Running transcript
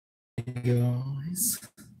guys,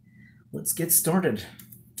 let's get started.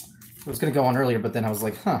 I was going to go on earlier, but then I was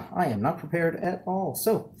like, I am not prepared at all.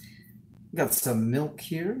 So we got some milk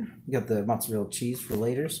here. We got the mozzarella cheese for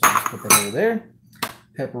later, so I'll just put that over there.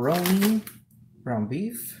 Pepperoni, ground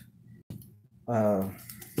beef,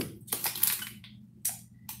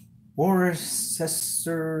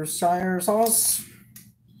 Worcestershire sauce.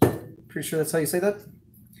 Pretty sure that's how you say that.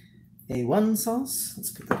 A1 sauce. Let's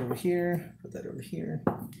put that over here. Put that over here.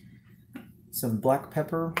 Some black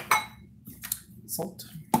pepper, salt.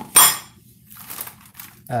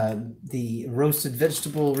 The roasted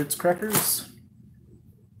vegetable Ritz crackers,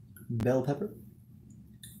 bell pepper,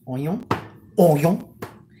 onion,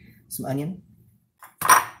 some onion.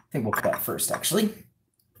 I think we'll put that first, actually.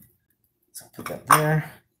 So I'll put that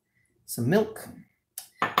there. Some milk.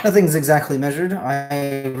 Nothing's exactly measured.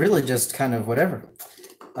 I really just kind of whatever.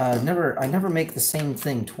 I never make the same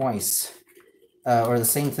thing twice, or the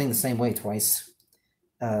same thing the same way twice.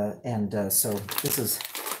 So this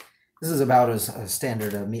is about as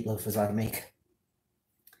standard a meatloaf as I make.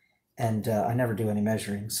 And I never do any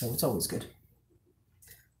measuring, so it's always good.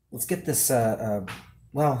 Let's get this,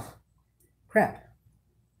 well, crap.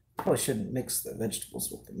 Probably shouldn't mix the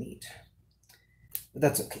vegetables with the meat. But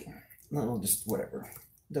that's okay. No, just whatever.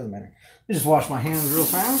 It doesn't matter. Let me just wash my hands real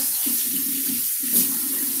fast.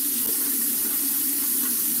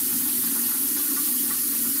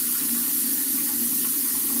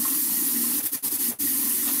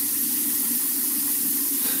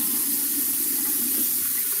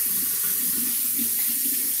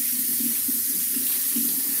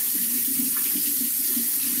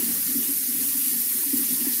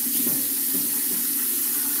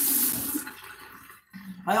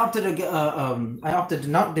 I opted to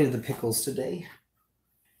not do the pickles today.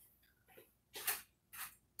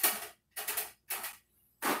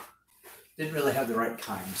 Didn't really have the right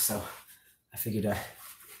kind, so I figured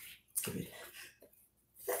let's give it.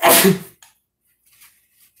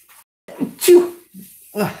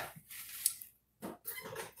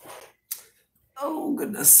 Oh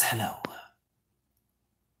goodness, hello.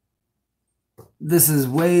 This is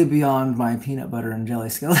way beyond my peanut butter and jelly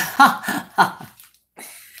skill.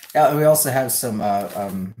 We also have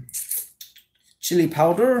some chili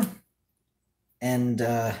powder, and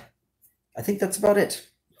I think that's about it.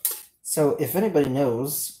 So if anybody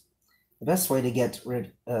knows, the best way to get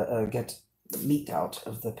the meat out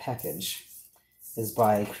of the package is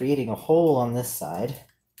by creating a hole on this side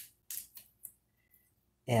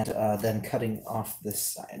and then cutting off this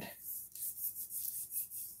side.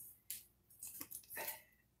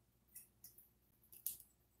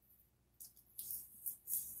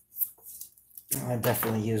 I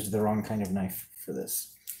definitely used the wrong kind of knife for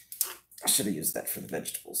this. I should have used that for the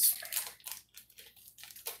vegetables.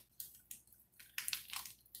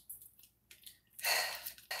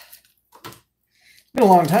 It's been a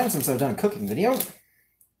long time since I've done a cooking video.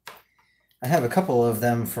 I have a couple of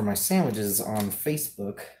them for my sandwiches on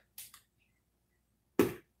Facebook.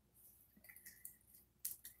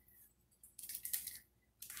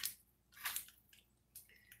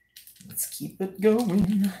 Let's keep it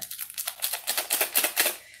going.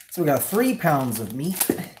 So we got 3 pounds of meat,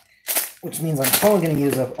 which means I'm probably going to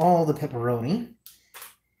use up all the pepperoni.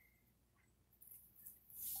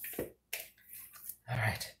 All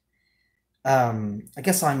right. I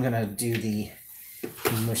guess I'm going to do the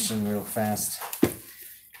mushing real fast.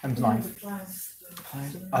 I'm blind.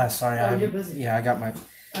 Sorry. You're busy. Yeah, I got my...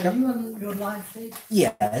 Are you on your live feed?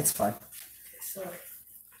 Yeah, it's fine. Sorry.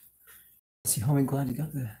 See how I'm glad you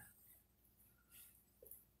got there.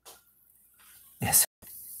 Yes.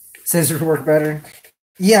 Scissors work better.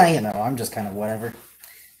 Yeah, you know, I'm just kind of whatever.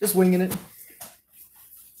 Just winging it.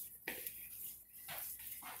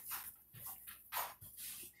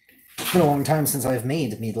 It's been a long time since I've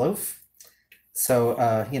made meatloaf.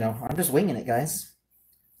 So, you know, I'm just winging it, guys.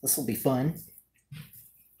 This will be fun.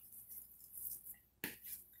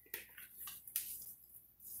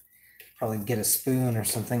 Probably get a spoon or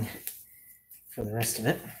something for the rest of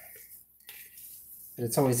it. But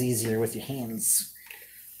it's always easier with your hands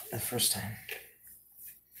the first time.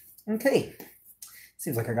 Okay.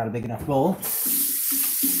 Seems like I got a big enough bowl.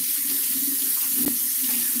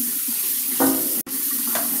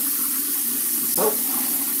 So.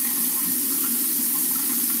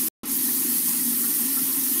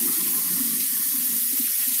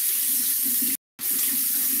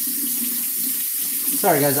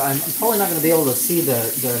 Sorry guys, I'm probably not going to be able to see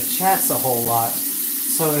the chats a whole lot.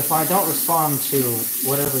 So if I don't respond to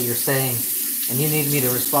whatever you're saying, and you need me to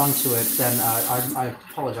respond to it, then I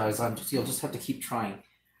apologize. You'll just have to keep trying.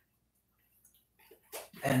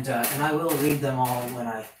 And I will read them all when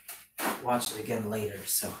I watch it again later,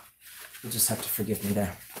 so you'll just have to forgive me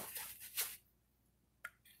there.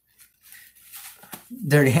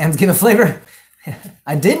 Dirty hands give a flavor.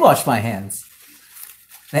 I did wash my hands.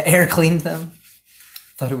 The air cleaned them.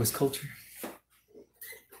 Thought it was culture.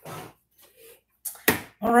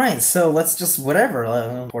 All right, so let's just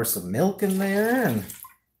whatever. Pour some milk in there and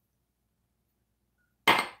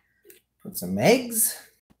put some eggs.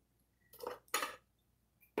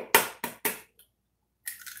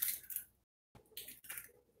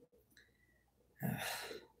 I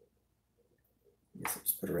guess I'll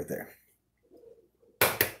just put it right there.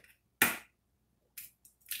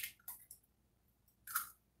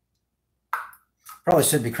 Probably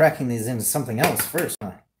should be cracking these into something else first,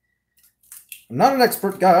 huh? I'm not an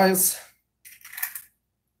expert, guys.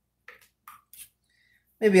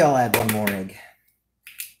 Maybe I'll add one more egg.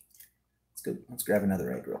 Let's go. Let's grab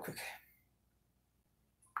another egg real quick.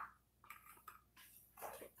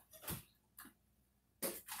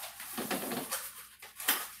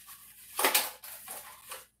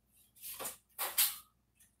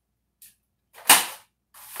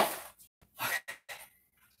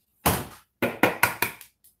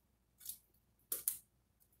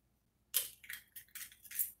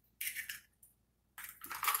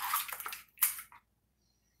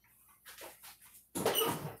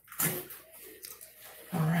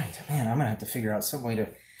 Man, I'm gonna have to figure out some way to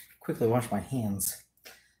quickly wash my hands.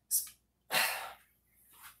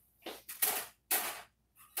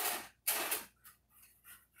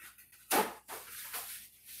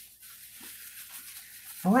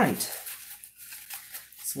 All right,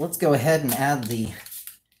 so let's go ahead and add the,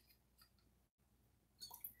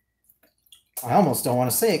 I almost don't want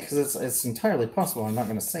to say it because it's entirely possible I'm not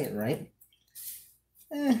going to say it right.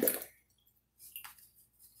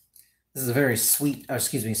 This is a very sweet,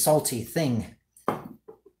 salty thing.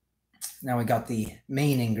 Now we got the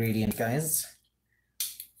main ingredient, guys.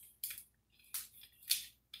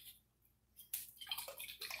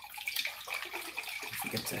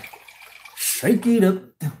 Forget to shake it up.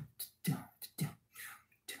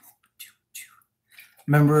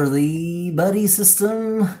 Remember the buddy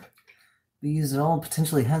system? We use it in all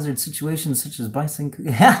potentially hazard situations such as bison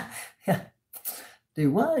cooking. Yeah.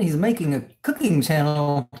 Dude, what? He's making a cooking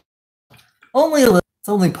channel. Only a little. It's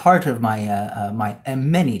only part of my my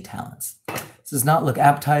many talents. This does not look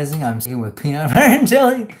appetizing. I'm sticking with peanut butter and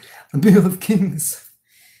jelly, the meal of kings.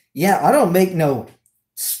 Yeah, I don't make no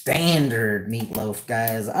standard meatloaf,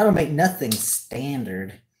 guys. I don't make nothing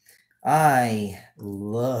standard. I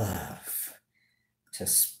love to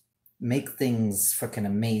make things fucking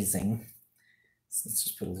amazing. So let's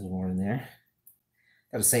just put a little more in there.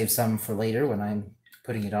 Got to save some for later when I'm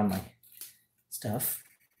putting it on my stuff.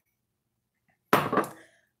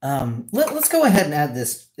 Let's go ahead and add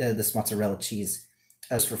this this mozzarella cheese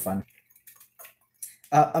as for fun.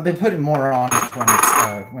 I've been putting more on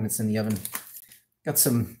when it's in the oven. Got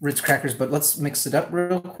some Ritz crackers, but let's mix it up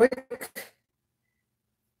real quick.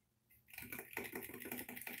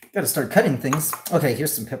 Got to start cutting things. Okay,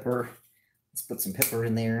 here's some pepper. Let's put some pepper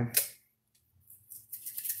in there.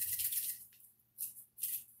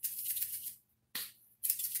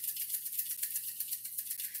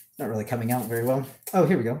 Not really coming out very well. Oh,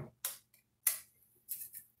 here we go.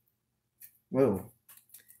 Whoa.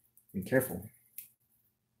 Be careful.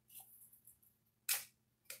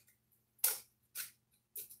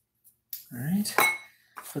 All right.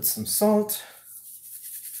 Put some salt.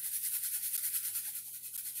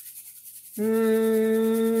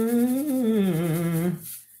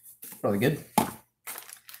 Probably good.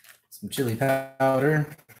 Some chili powder.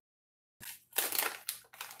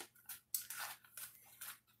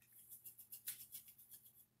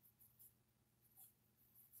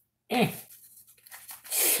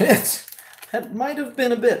 Shit, that might have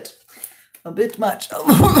been a bit much.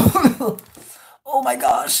 Oh my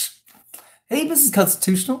gosh. Hey, Mrs.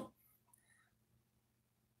 Constitutional.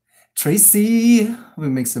 Tracy, we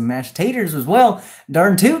make some mashed taters as well.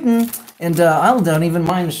 Darn tootin'. And I don't even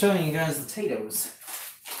mind showing you guys the potatoes.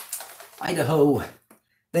 Idaho,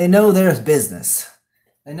 they know their business.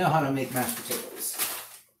 They know how to make mashed potatoes.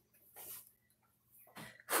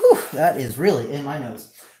 Whew, that is really in my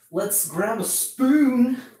nose. Let's grab a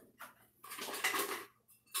spoon.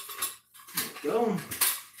 There we go.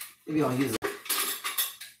 Maybe I'll use it.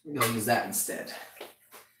 Maybe I'll use that instead.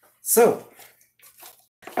 So,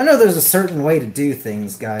 I know there's a certain way to do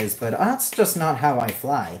things, guys, but that's just not how I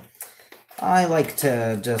fly. I like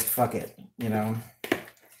to just fuck it, you know.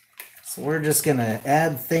 So we're just gonna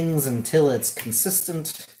add things until it's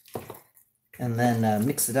consistent, and then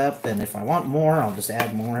mix it up. And if I want more, I'll just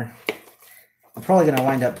add more. I'm probably gonna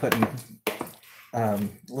wind up putting a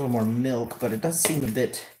little more milk, but it does seem a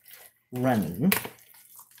bit runny.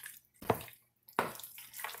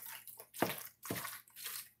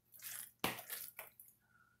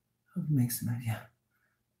 Make some idea.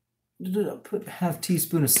 Put half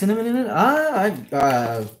teaspoon of cinnamon in it.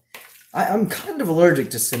 I'm kind of allergic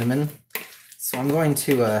to cinnamon, so I'm going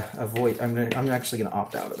to avoid. I'm actually going to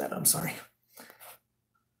opt out of that. I'm sorry.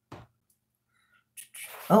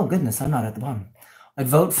 Oh goodness, I'm not at the bottom. I'd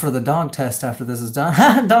vote for the dog test after this is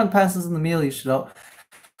done. Dog passes in the meal. You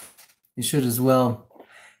should as well.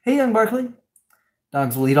 Hey, young Barkley.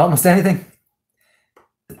 Dogs will eat almost anything.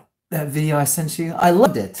 That video I sent you, I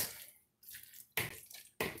loved it.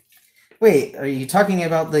 Wait, are you talking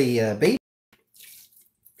about the baby?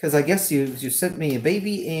 Because I guess you sent me a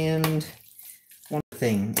baby and one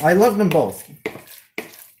thing. I loved them both.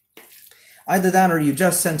 Either that or you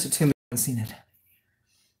just sent it to me. I haven't seen it.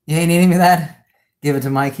 You ain't eating me that? Give it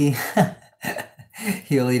to Mikey.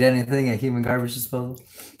 He'll eat anything at human garbage disposal.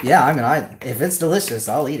 Yeah, I mean, if it's delicious,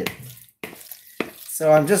 I'll eat it.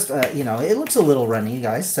 So I'm just, you know, it looks a little runny,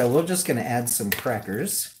 guys. So we're just going to add some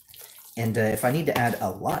crackers. And if I need to add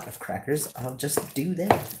a lot of crackers, I'll just do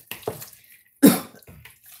that.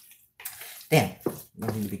 Damn, I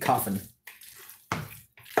need to be coughing.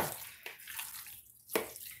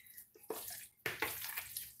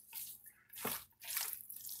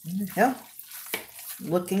 Yeah,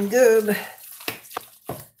 looking good.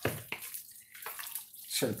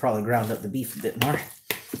 Should have probably ground up the beef a bit more,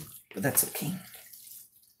 but that's okay.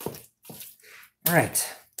 All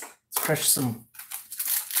right, let's crush some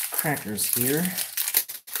crackers here.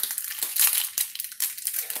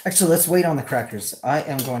 Actually, let's wait on the crackers. I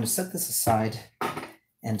am going to set this aside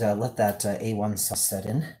and let that A1 sauce set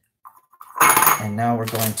in. And now we're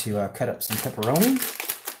going to cut up some pepperoni.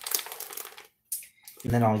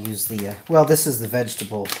 And then I'll use the, well, this is the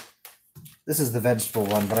vegetable. This is the vegetable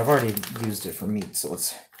one, but I've already used it for meat, so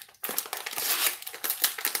let's...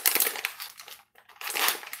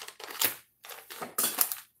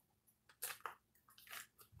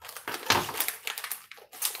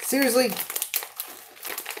 Seriously?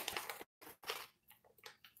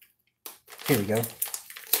 Here we go.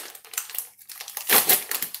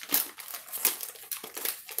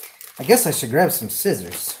 I guess I should grab some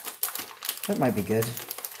scissors. That might be good.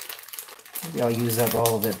 Maybe I'll use up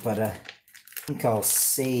all of it, but I think I'll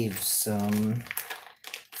save some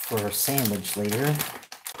for a sandwich later.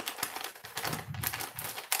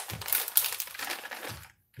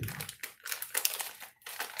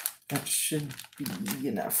 That should be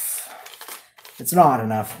enough. It's not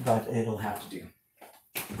enough, but it'll have to do.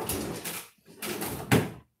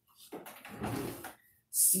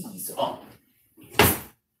 Seize on.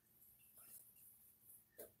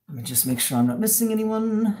 Let me just make sure I'm not missing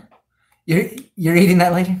anyone. You're eating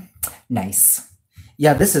that later? Nice.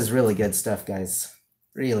 Yeah, this is really good stuff, guys.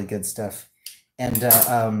 Really good stuff. And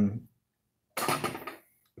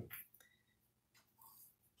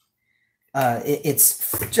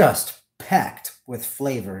it's just packed with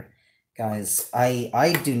flavor, guys.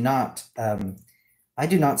 I do not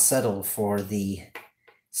settle for the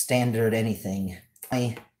standard anything.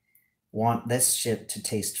 I want this shit to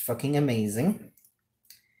taste fucking amazing.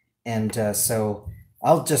 And so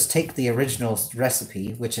I'll just take the original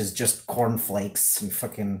recipe, which is just cornflakes and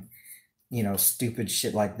fucking, you know, stupid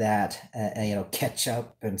shit like that, you know,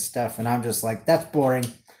 ketchup and stuff. And I'm just like, that's boring.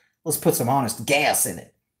 Let's put some honest gas in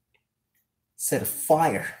it instead of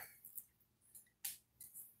fire.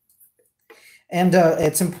 And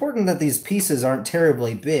it's important that these pieces aren't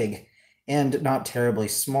terribly big and not terribly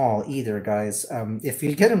small either, guys. If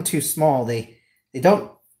you get them too small, they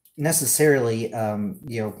don't necessarily, you know,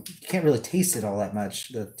 you can't really taste it all that much.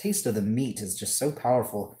 The taste of the meat is just so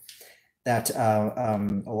powerful that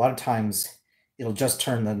a lot of times it'll just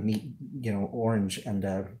turn the meat, you know, orange and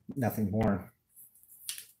nothing more.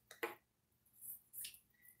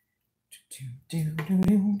 Keep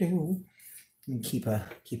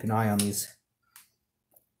an eye on these.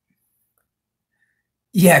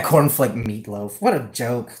 Yeah, cornflake meatloaf. What a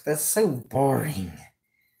joke. That's so boring.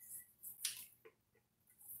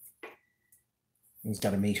 Just got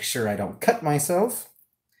to make sure I don't cut myself.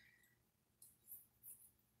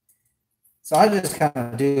 So I just kind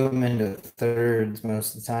of do them into thirds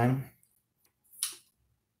most of the time.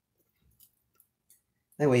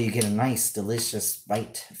 That way you get a nice, delicious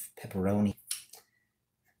bite of pepperoni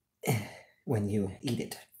when you eat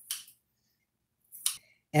it.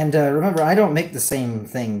 And remember, I don't make the same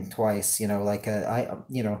thing twice. You know, like I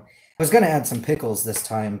was gonna add some pickles this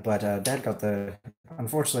time, but Dad got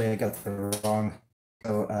unfortunately, I got the wrong.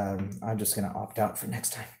 So I'm just gonna opt out for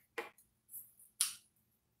next time.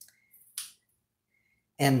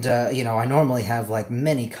 And, you know, I normally have like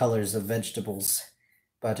many colors of vegetables,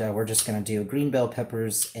 but we're just going to do green bell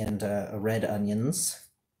peppers and red onions.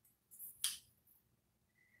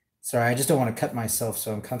 Sorry, I just don't want to cut myself,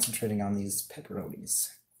 so I'm concentrating on these pepperonis.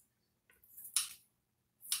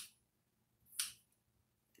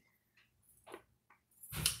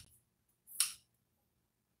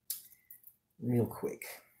 Real quick.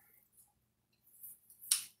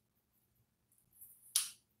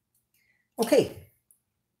 Okay.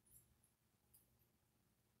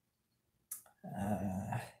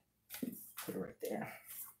 Put it right there.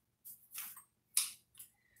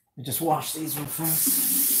 I just wash these real fast.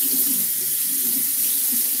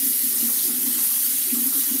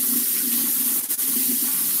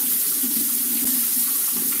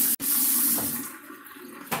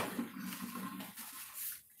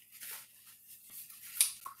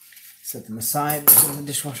 Set them aside, put them in the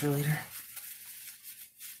dishwasher later.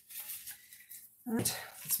 All right,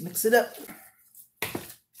 let's mix it up.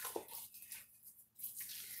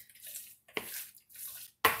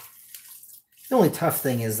 The only tough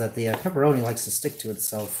thing is that the pepperoni likes to stick to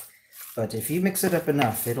itself, but if you mix it up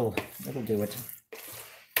enough, it'll do it.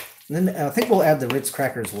 And then I think we'll add the Ritz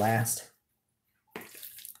crackers last.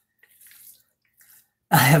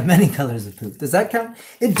 I have many colors of poop. Does that count?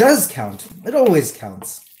 It does count. It always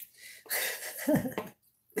counts.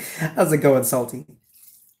 How's it going, Salty?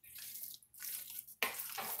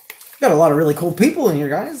 Got a lot of really cool people in here,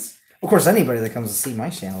 guys. Of course, anybody that comes to see my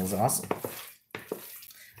channel is awesome.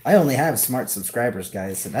 I only have smart subscribers,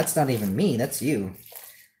 guys, and that's not even me. That's you.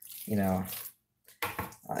 You know,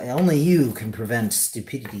 only you can prevent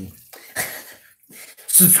stupidity.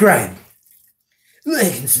 Subscribe.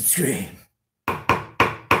 Like and subscribe.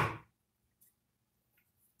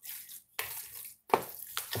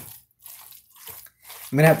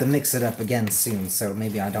 I'm going to have to mix it up again soon, so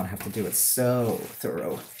maybe I don't have to do it so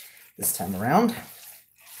thorough this time around.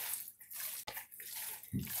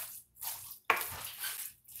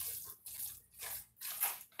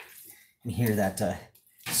 You hear that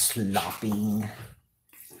slopping.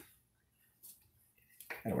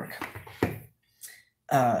 That'll work.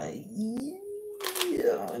 Yeah,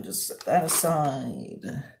 just set that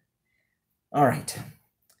aside. All right. Do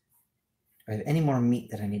I have any more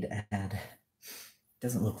meat that I need to add?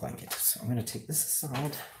 Doesn't look like it, so I'm going to take this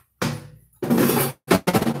aside.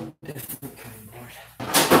 Different cutting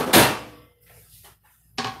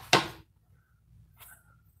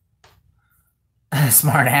board.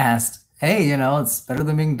 Smart ass. Hey, you know, it's better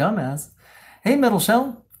than being dumbass. Hey, Metal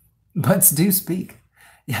Shell. Butts do speak.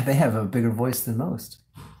 Yeah, they have a bigger voice than most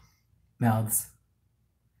mouths.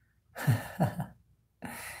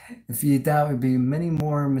 If you doubt, would be many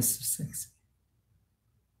more Mr. Sexy.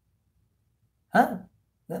 Huh?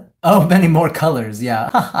 Oh, many more colors, yeah.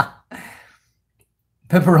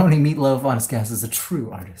 Pepperoni Meatloaf, honest gas, is a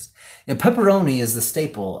true artist. Yeah, pepperoni is the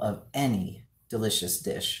staple of any delicious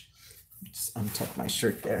dish. Just untuck my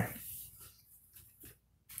shirt there.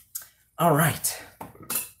 All right.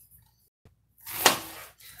 I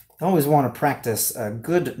always want to practice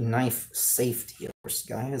good knife safety, of course,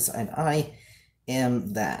 guys, and I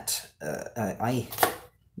am that. I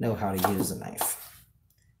know how to use a knife.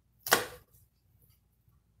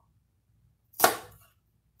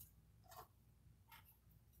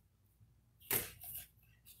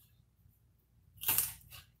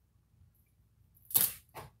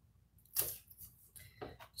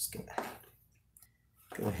 Just gonna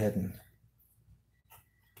go ahead and...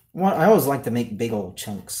 Well, I always like to make big old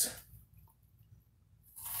chunks.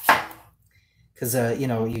 Because, you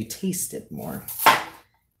know, you taste it more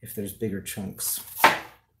if there's bigger chunks.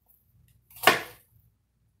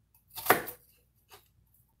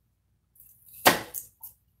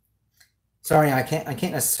 Sorry, I can't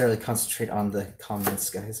necessarily concentrate on the comments,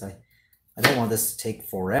 guys. I don't want this to take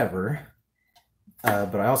forever.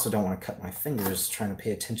 But I also don't want to cut my fingers trying to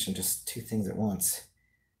pay attention to two things at once.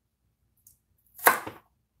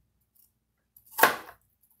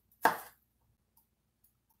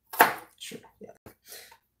 Sure, yeah.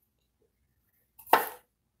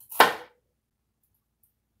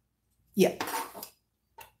 Yeah.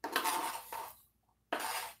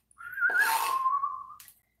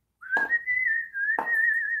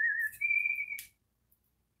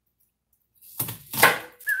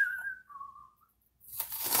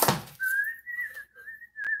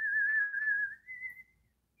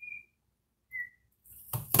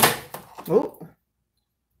 Oh.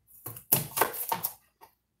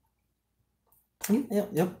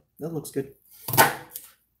 Yep, that looks good.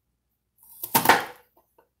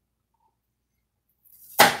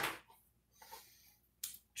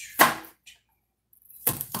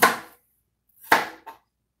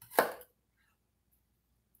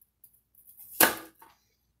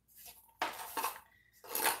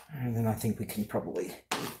 And then I think we can probably...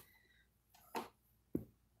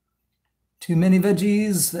 Too many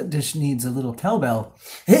veggies. That dish needs a little cowbell.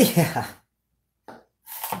 Yeah.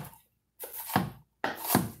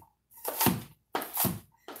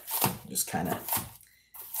 Just kind of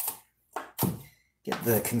get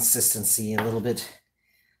the consistency a little bit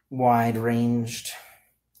wide ranged.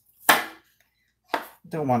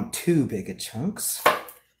 Don't want too big of chunks.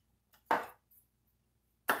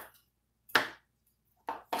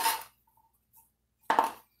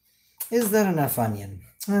 Is that enough onion?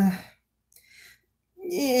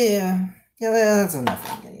 Yeah, that's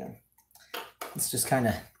enough onion. Yeah. Let's just kind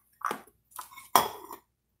of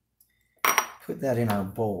put that in our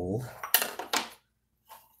bowl.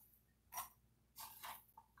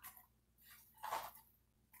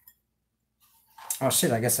 Oh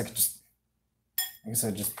shit, I guess I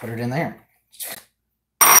just put it in there.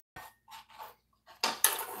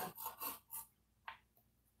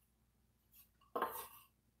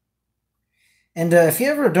 And if you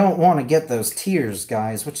ever don't want to get those tears,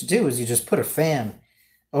 guys, what you do is you just put a fan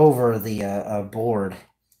over the board,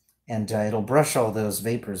 and it'll brush all those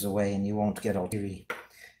vapors away, and you won't get all teary.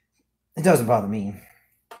 It doesn't bother me.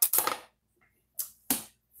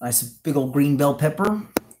 Nice big old green bell pepper.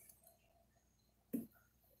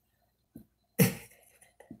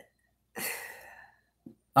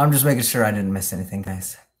 I'm just making sure I didn't miss anything,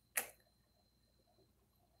 guys.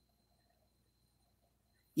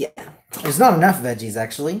 Yeah, there's not enough veggies,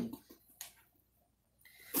 actually.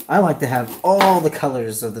 I like to have all the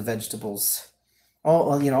colors of the vegetables.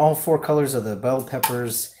 All 4 colors of the bell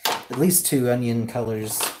peppers, at least 2 onion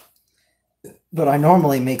colors. But I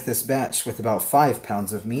normally make this batch with about 5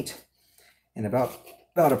 pounds of meat and about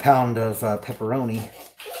a pound of pepperoni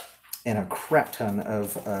and a crap ton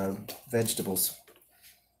of vegetables.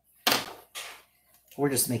 We're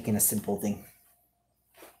just making a simple thing.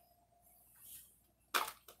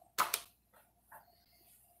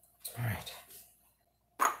 All right.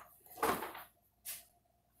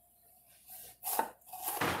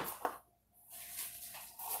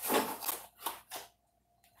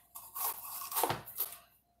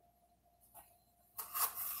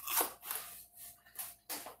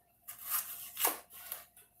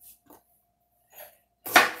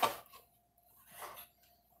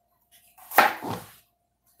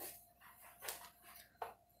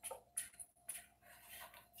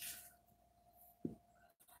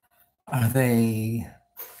 Are they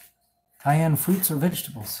cayenne fruits or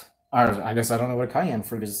vegetables? I guess I don't know what cayenne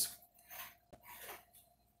fruit is.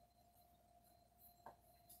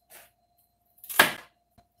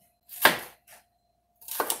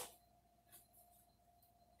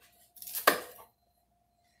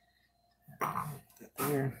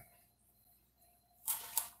 There.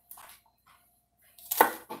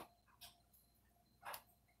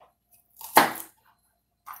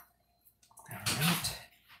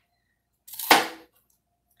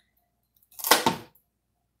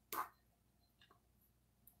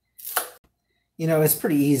 You know, it's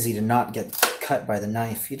pretty easy to not get cut by the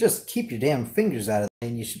knife. You just keep your damn fingers out of it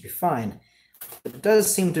and you should be fine. But it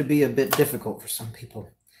does seem to be a bit difficult for some people.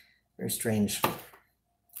 Very strange.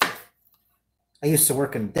 I used to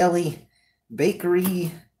work in a deli,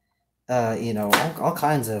 bakery, all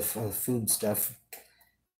kinds of food stuff.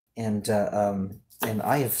 And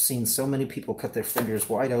I have seen so many people cut their fingers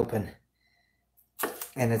wide open.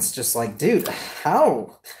 And it's just like, dude,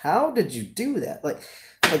 how did you do that? Like,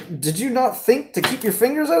 did you not think to keep your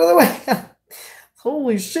fingers out of the way?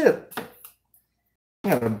 Holy shit.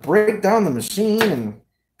 You gotta break down the machine and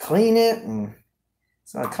clean it, and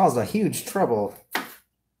so it caused a huge trouble.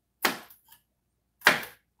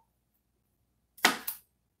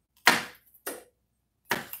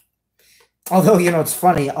 Although, it's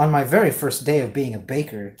funny, on my very first day of being a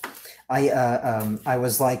baker, I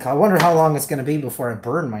was like, I wonder how long it's going to be before I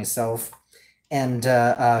burn myself. And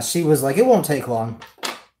she was like, it won't take long.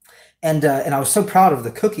 And I was so proud of the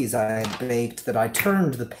cookies I had baked that I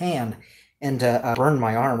turned the pan and burned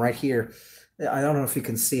my arm right here. I don't know if you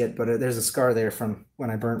can see it, but there's a scar there from when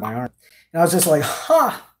I burnt my arm. And I was just like,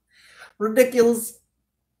 ha! Ridiculous.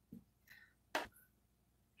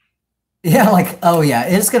 Yeah, like, oh yeah,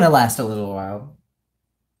 it's going to last a little while.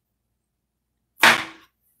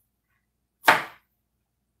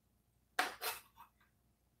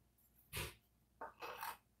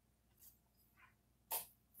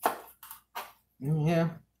 Yeah.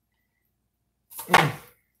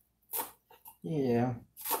 Yeah.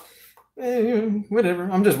 Whatever.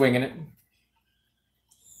 I'm just winging it.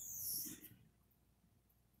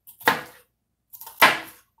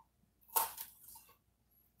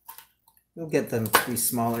 We'll get them to be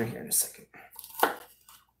smaller here in a second.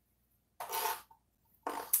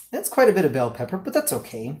 That's quite a bit of bell pepper, but that's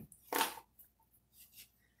okay.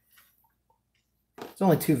 There's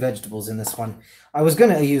only 2 vegetables in this one. I was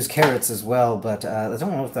going to use carrots as well, but I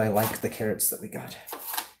don't know if I like the carrots that we got.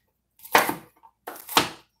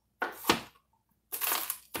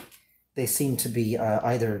 They seem to be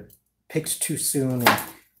either picked too soon or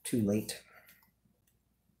too late.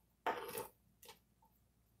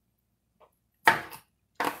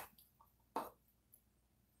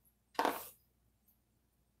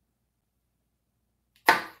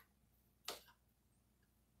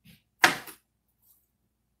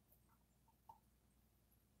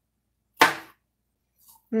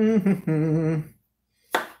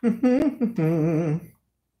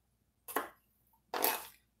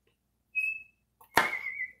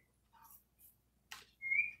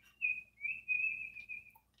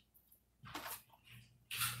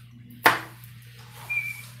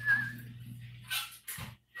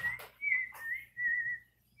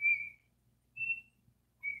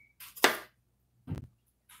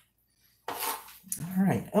 All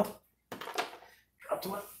right. Oh, dropped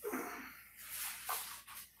one.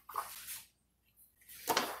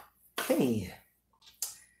 Okay.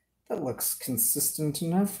 That looks consistent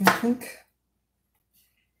enough, I think.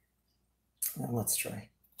 Now let's try.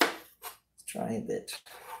 Let's try a bit.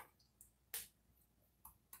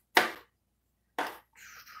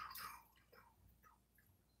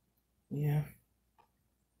 Yeah.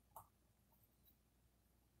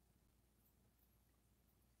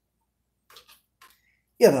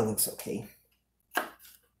 Yeah, that looks okay.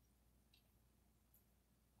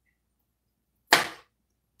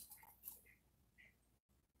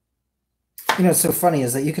 You know, what's so funny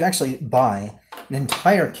is that you could actually buy an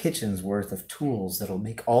entire kitchen's worth of tools that'll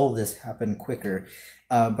make all this happen quicker.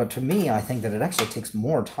 But to me, I think that it actually takes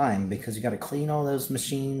more time because you got to clean all those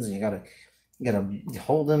machines and you got to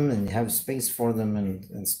hold them and have space for them and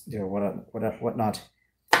you know whatnot.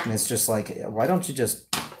 And it's just like, why don't you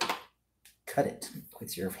just cut it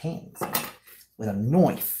with your hands with a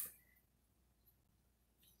knife?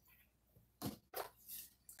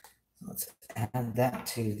 Let's add that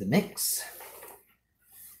to the mix.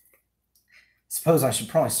 Suppose I should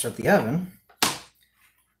probably start the oven.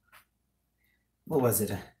 What was it?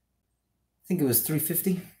 I think it was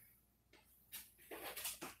 350.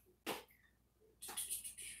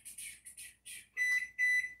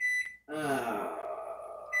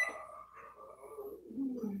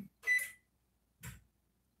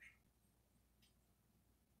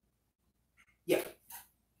 Yeah.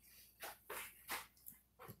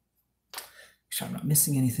 Make sure I'm not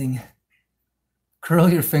missing anything. Curl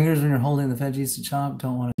your fingers when you're holding the veggies to chop.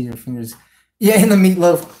 Don't want to see your fingers. Yeah, in the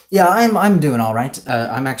meatloaf. Yeah, I'm doing all right.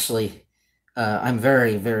 I'm actually I'm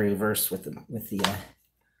very versed with the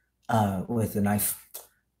knife,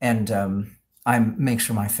 and I make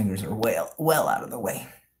sure my fingers are well out of the way.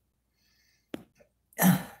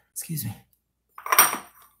 Excuse me.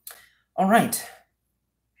 All right.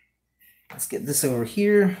 Let's get this over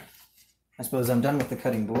here. I suppose I'm done with the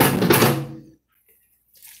cutting board.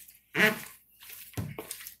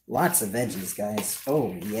 Lots of veggies, guys.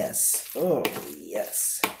 Oh, yes. Oh,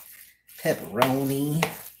 yes. Pepperoni,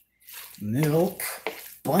 milk,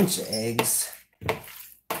 bunch of eggs.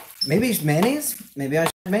 Maybe mayonnaise? Maybe I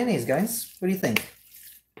should have mayonnaise, guys. What do you think?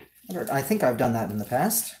 I think I've done that in the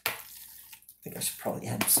past. I think I should probably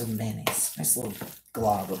add some mayonnaise. Nice little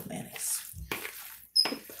glob of mayonnaise.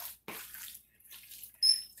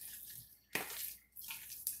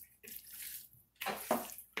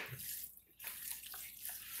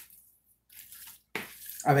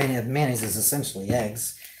 I mean, mayonnaise is essentially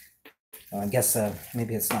eggs. I guess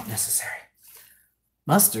maybe it's not necessary.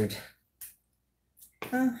 Mustard.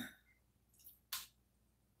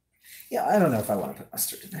 Yeah, I don't know if I want to put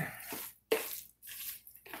mustard in there.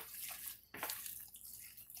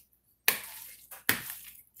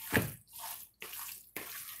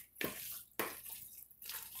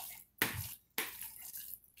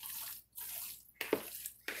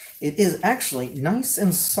 It is actually nice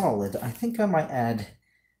and solid. I think I might add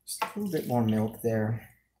just a little bit more milk there.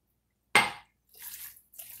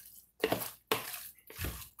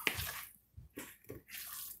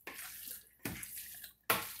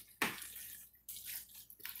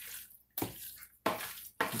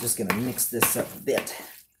 I'm just going to mix this up a bit.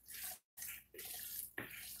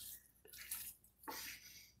 It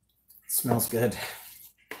smells good.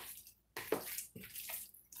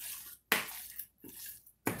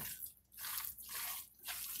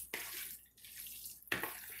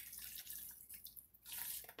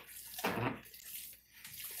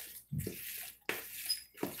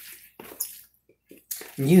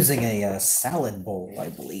 I'm using a salad bowl, I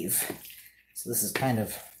believe. So this is kind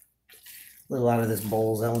of little out of this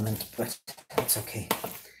bowl's element, but that's okay.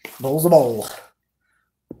 Bowl's a bowl.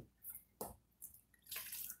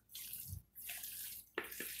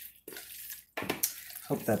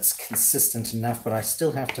 Hope that's consistent enough, but I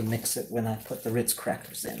still have to mix it when I put the Ritz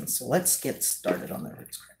crackers in. So let's get started on the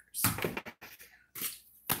Ritz crackers.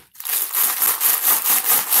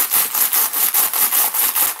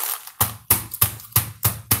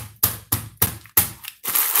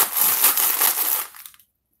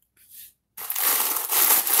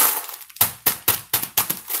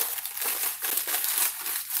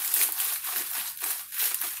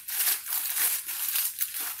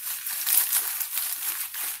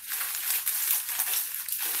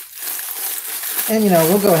 And, you know,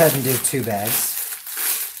 we'll go ahead and do 2 bags.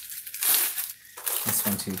 This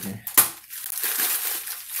one too here.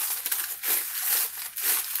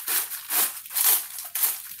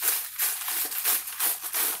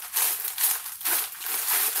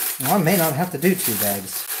 Well, I may not have to do 2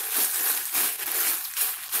 bags.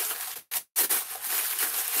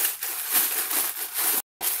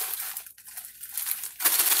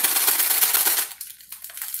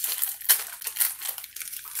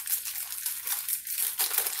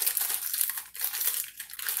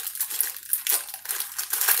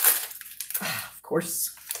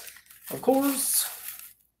 Of course.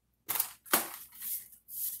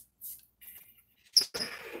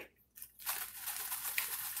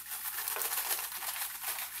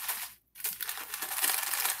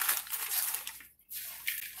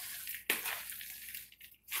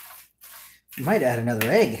 Might add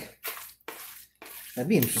another egg. That'd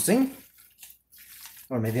be interesting.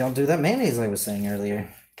 Or maybe I'll do that mayonnaise I was saying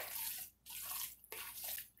earlier.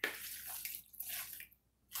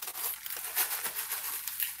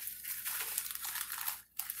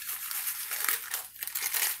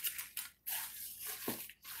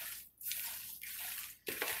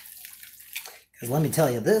 Because let me tell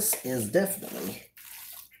you, this is definitely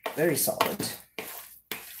very solid.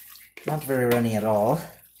 Not very runny at all.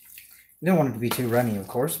 You don't want it to be too runny, of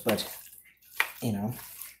course, but, you know,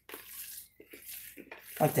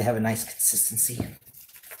 I like to have a nice consistency.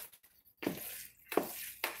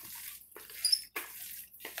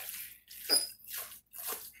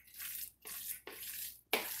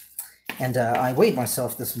 And I weighed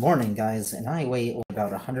myself this morning, guys, and I weigh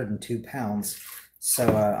about 102 pounds.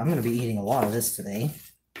 So I'm going to be eating a lot of this today.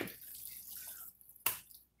 I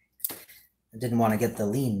didn't want to get the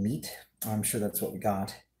lean meat. I'm sure that's what we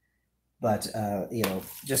got. But, you know,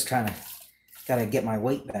 just kind of got to get my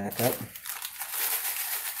weight back up.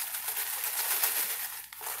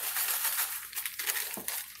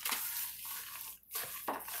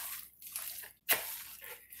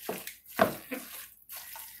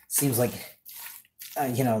 Seems like,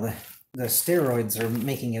 you know, the steroids are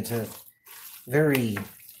making it very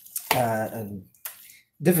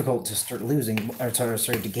difficult to start losing, or sorry,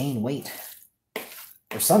 to gain weight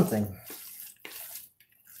or something.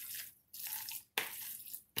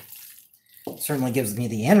 Certainly gives me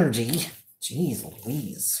the energy. Jeez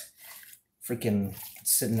Louise. Freaking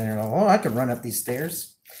sitting there, oh, I could run up these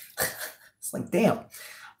stairs. It's like, damn,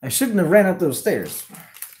 I shouldn't have ran up those stairs.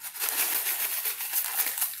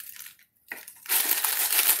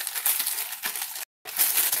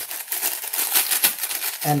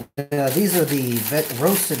 And these are the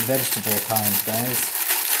roasted vegetable kinds, guys.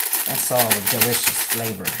 That's all the delicious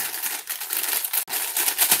flavor.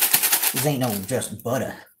 These ain't no just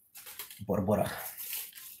butter. Butter.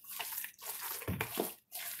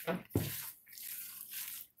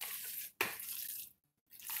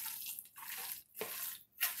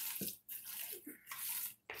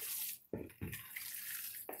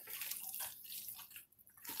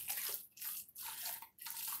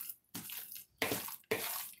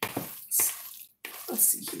 Let's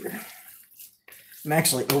see here. I'm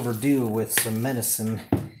actually overdue with some medicine,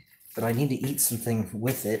 but I need to eat something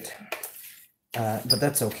with it. But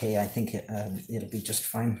that's okay. I think it'll be just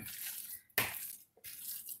fine.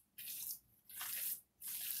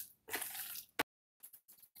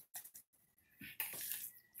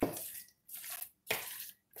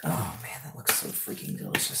 Oh man, that looks so freaking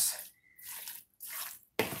delicious.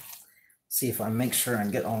 See if I make sure I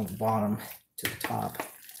get all the bottom to the top.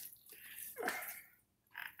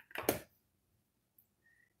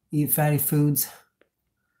 Eat fatty foods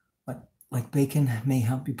like bacon may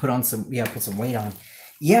help you put some weight on.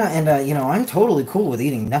 Yeah, and you know, I'm totally cool with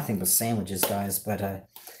eating nothing but sandwiches, guys, but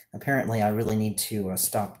apparently I really need to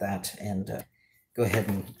stop that and go ahead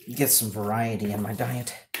and get some variety in my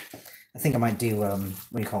diet. I think I might do what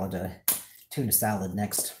do you call it, a tuna salad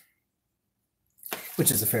next,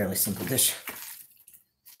 which is a fairly simple dish.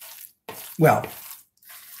 Well,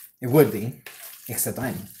 It would be, except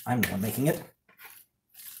I'm the one making it.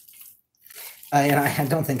 And I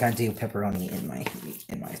don't think I'd do pepperoni in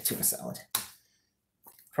my tuna salad.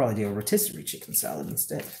 Probably do a rotisserie chicken salad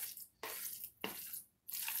instead.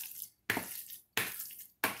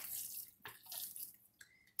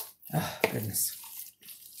 Oh, goodness.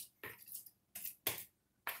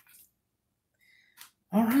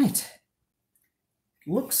 All right.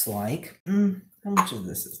 Looks like, how much of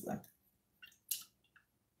this is left?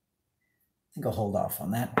 I think I'll hold off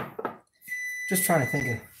on that. Just trying to think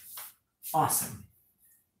of, awesome.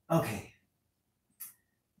 Okay.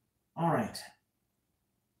 All right.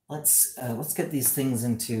 Let's get these things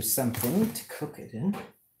into something to cook it in.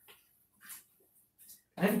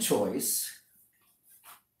 I have a choice.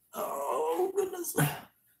 Oh, goodness.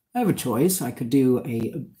 I have a choice. I could do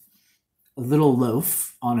a little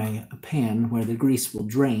loaf on a pan where the grease will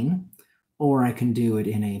drain, or I can do it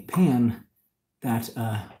in a pan that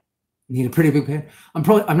need a pretty big pan. I'm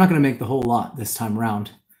not going to make the whole lot this time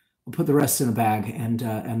around. I'll put the rest in a bag and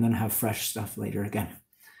then have fresh stuff later again.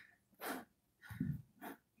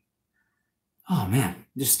 Oh man,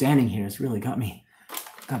 just standing here has really got me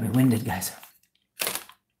winded, guys.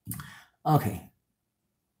 Okay.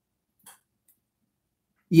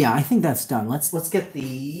 Yeah, I think that's done. Let's get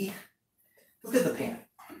the pan.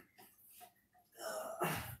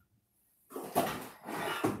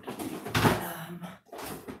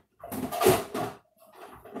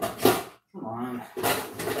 Come on,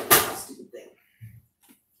 stupid thing.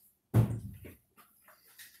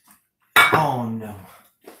 Oh no.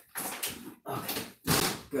 Okay,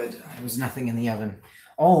 good. There was nothing in the oven.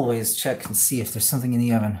 Always check and see if there's something in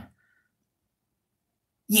the oven.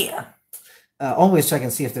 Yeah. Always check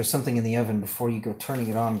and see if there's something in the oven before you go turning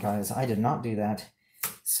it on, guys. I did not do that.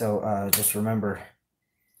 So just remember,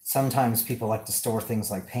 sometimes people like to store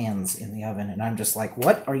things like pans in the oven, and I'm just like,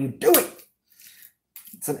 what are you doing?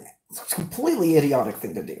 It's a completely idiotic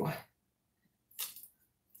thing to do.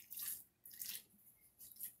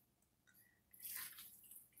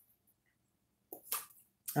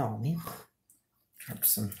 Oh, man. Drop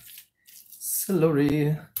some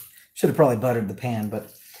celery. Should have probably buttered the pan,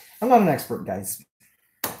 but I'm not an expert, guys.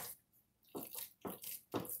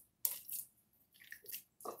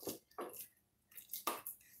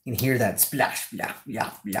 You can hear that splash, blah,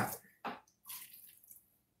 blah, blah.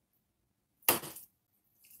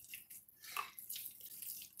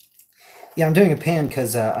 Yeah, I'm doing a pan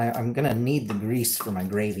because I'm going to need the grease for my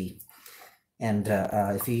gravy. And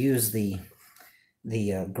if you use the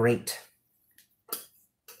grate,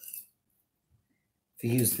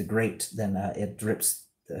 then it drips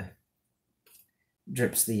the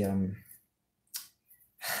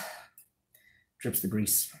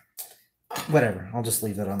grease. Whatever, I'll just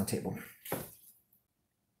leave that on the table.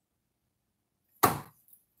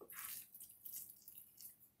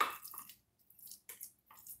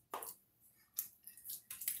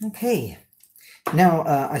 Okay, now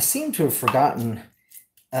I seem to have forgotten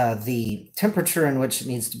the temperature in which it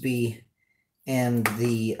needs to be and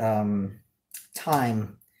the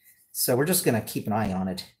time, so we're just going to keep an eye on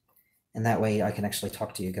it, and that way I can actually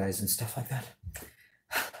talk to you guys and stuff like that.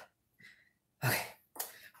 Okay,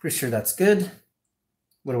 pretty sure that's good.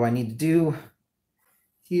 What do I need to do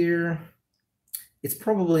here? It's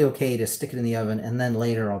probably okay to stick it in the oven, and then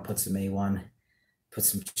later I'll put some A1, put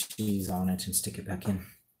some cheese on it, and stick it back in.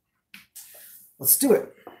 Let's do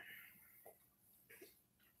it.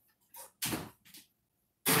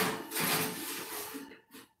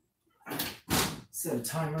 Set a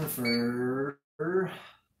timer for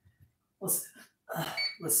let's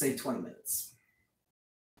say 20 minutes.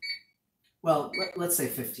 Well, let's say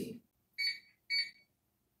 15.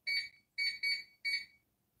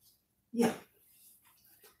 Yeah.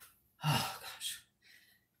 Oh gosh.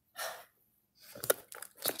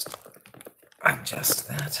 Adjust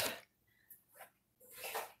that.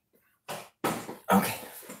 Okay.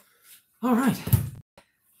 All right.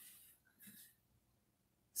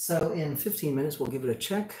 So in 15 minutes, we'll give it a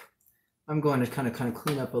check. I'm going to kind of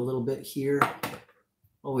clean up a little bit here.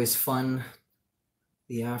 Always fun.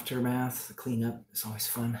 The aftermath, the cleanup is always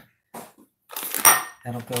fun.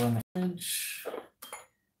 That'll go in the fridge.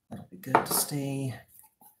 That'll be good to stay.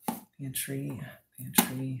 Pantry,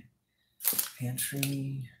 pantry,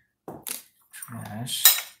 pantry, trash.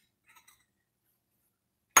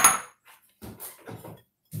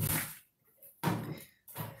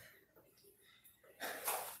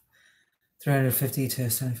 350 to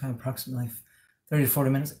 75, approximately 30 to 40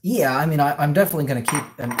 minutes. Yeah, I mean, I'm definitely going to keep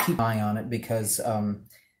an eye on it because,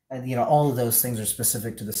 you know, all of those things are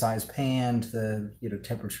specific to the size pan, to the, you know,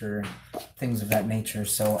 temperature, things of that nature.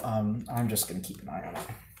 So I'm just going to keep an eye on it.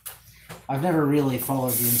 I've never really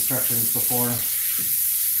followed the instructions before.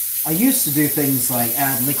 I used to do things like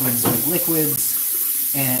add liquids with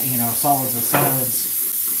liquids, and solids with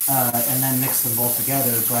solids, and then mix them both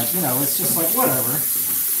together. But it's just like whatever.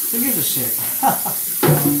 Who gives a shit?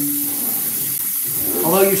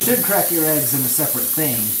 Although you should crack your eggs in a separate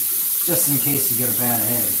thing, just in case you get a bad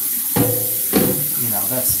egg.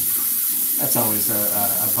 That's always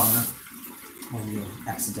a bummer when you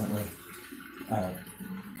accidentally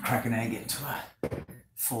crack an egg into a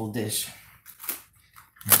full dish.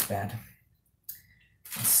 That's bad.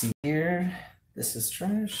 Let's see here. This is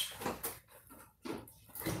trash.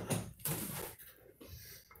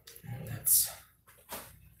 And that's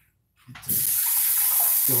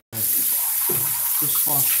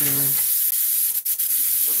dishwasher.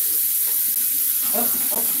 Oh.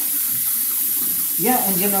 Yeah,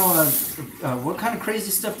 and what kind of crazy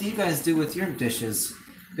stuff do you guys do with your dishes?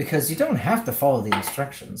 Because you don't have to follow the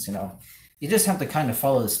instructions, You just have to kind of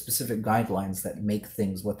follow the specific guidelines that make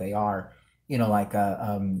things what they are. Like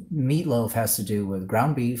meatloaf has to do with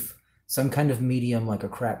ground beef, some kind of medium like a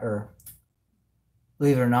cracker.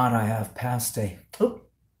 Believe it or not, I have passed a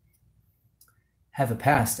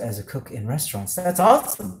past as a cook in restaurants. That's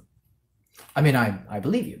awesome. I mean, I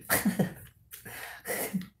believe you.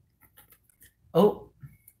 Oh,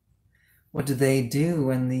 what do they do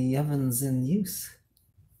when the oven's in use?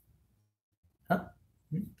 Huh?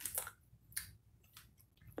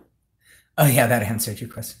 Oh yeah, that answered your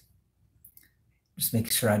question. Just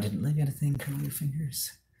making sure I didn't leave anything. Curl your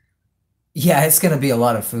fingers. Yeah, it's gonna be a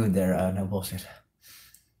lot of food there. No bullshit.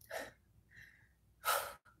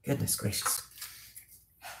 Goodness gracious.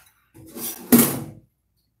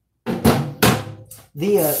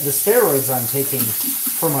 The steroids I'm taking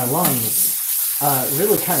for my lungs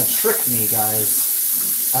really kind of trick me, guys.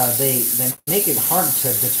 They make it hard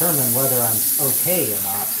to determine whether I'm okay or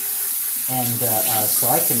not, and so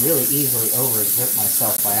I can really easily overexert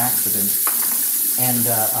myself by accident, and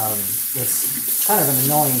it's kind of an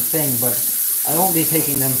annoying thing, but I won't be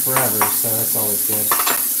taking them forever, so that's always good.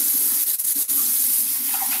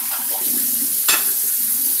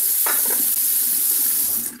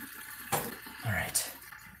 All right,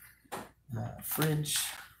 fridge.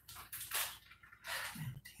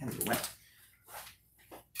 Hands are wet.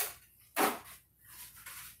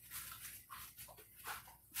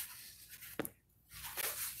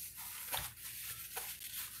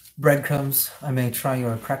 Breadcrumbs. I may try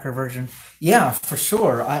your cracker version. Yeah, for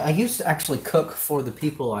sure. I used to actually cook for the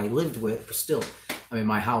people I lived with, or still. I mean,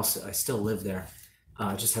 my house, I still live there.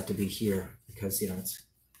 I just have to be here because, it's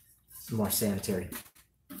more sanitary.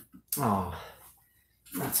 Oh,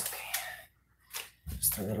 that's okay.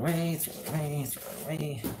 Just throw it away, throw it away, throw it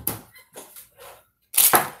away.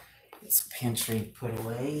 Get some pantry put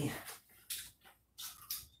away.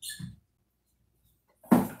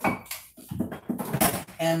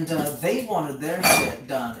 And they wanted their shit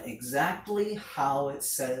done exactly how it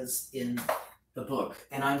says in the book.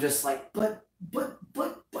 And I'm just like, but.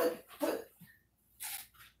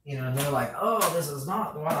 And they're like, oh, this is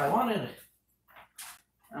not what I wanted.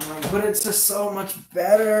 I'm like, but it's just so much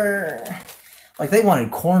better. Like, they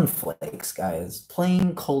wanted cornflakes, guys.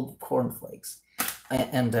 Plain cold cornflakes.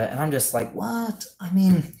 And I'm just like, what? I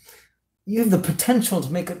mean, you have the potential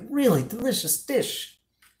to make a really delicious dish.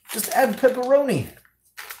 Just add pepperoni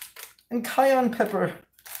and cayenne pepper.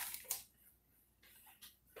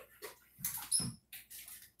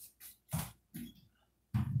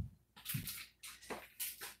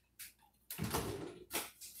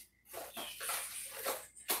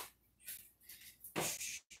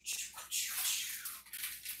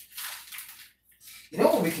 You know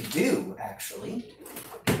what we could do, actually?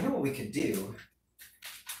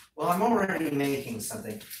 Well, I'm already making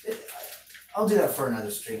something. I'll do that for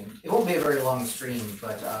another stream. It won't be a very long stream,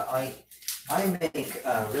 but I make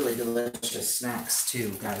really delicious snacks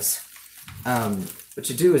too, guys. What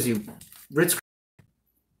you do is you Ritz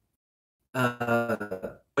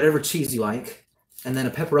whatever cheese you like, and then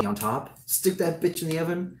a pepperoni on top. Stick that bitch in the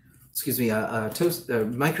oven. Excuse me,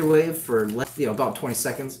 microwave for about 20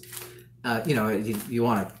 seconds. You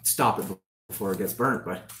want to stop it before it gets burnt,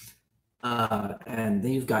 but and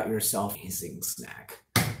then you've got yourself an amazing snack.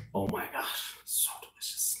 Oh my gosh, so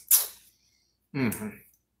delicious.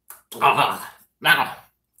 Now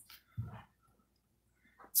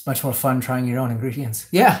it's much more fun trying your own ingredients.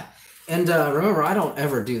 Yeah, and remember, I don't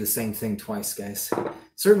ever do the same thing twice, guys.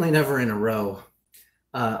 Certainly never in a row.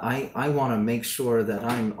 I want to make sure that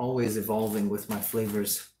I'm always evolving with my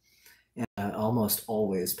flavors. And almost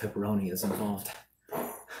always pepperoni is involved.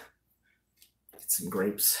 Get some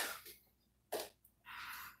grapes.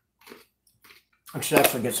 I should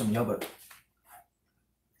actually get some yogurt.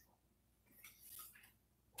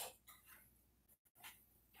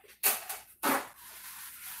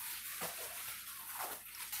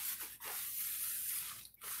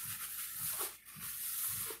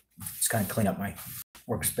 kind of clean up my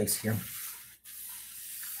workspace here.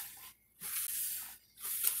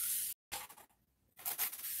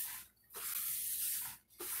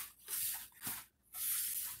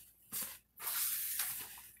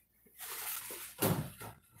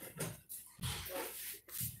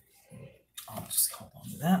 I'll just hold on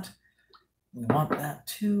to that. We want that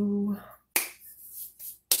to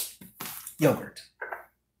yogurt.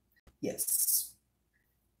 Yes.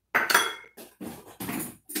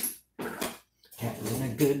 Having a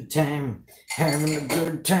good time. Having a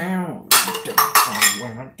good time.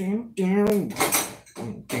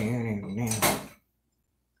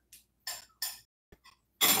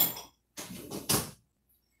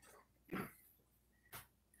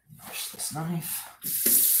 Wash this knife.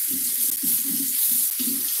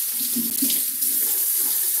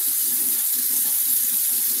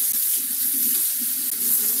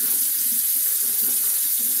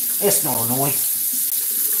 It's not a noise.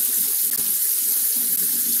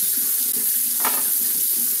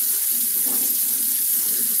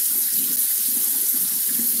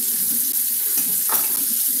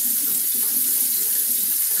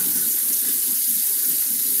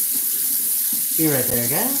 Be right there,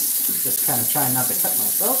 guys. Just kind of trying not to cut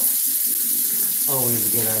myself. Always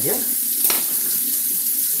a good idea.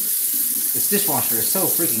 This dishwasher is so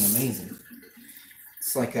freaking amazing.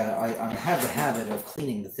 It's like I have the habit of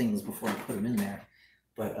cleaning the things before I put them in there,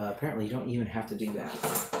 but apparently you don't even have to do that.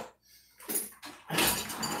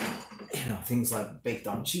 You know, things like baked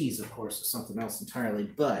on cheese, of course, is something else entirely,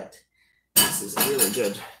 but this is a really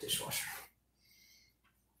good dishwasher.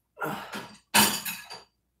 Oh.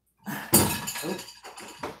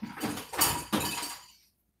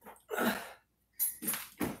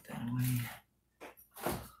 That away.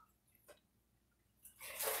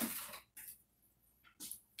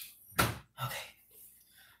 Okay.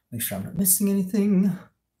 Make sure I'm not missing anything.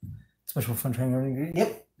 It's much more fun trying everything. Yep,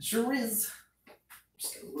 it sure is.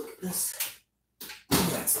 Just gonna look at this. Oh,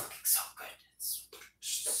 that's looking so good.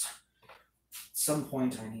 At some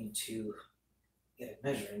point, I need to get a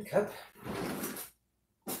measuring cup.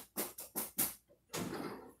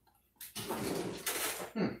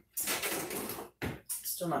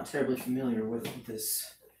 Still not terribly familiar with this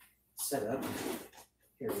setup.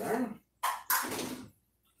 Here we are.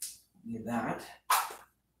 Need that.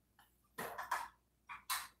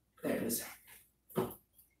 There it is.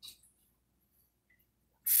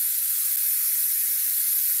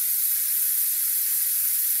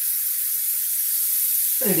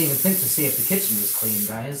 I didn't even think to see if the kitchen was clean,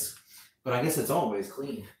 guys. But I guess it's always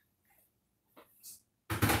clean.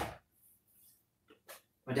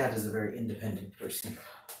 My dad is a very independent person.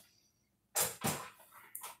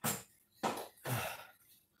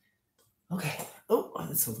 Okay. Oh,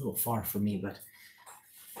 that's a little far for me, but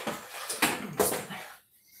I'm just gonna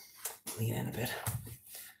lean in a bit.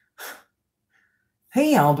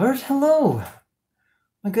 Hey, Albert. Hello.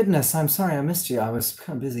 My goodness, I'm sorry I missed you. I was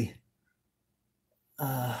kind of busy.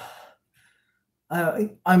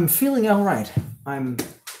 I'm feeling all right.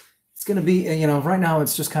 It's going to be, right now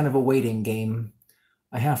it's just kind of a waiting game.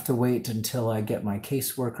 I have to wait until I get my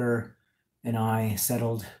caseworker and I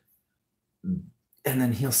settled, and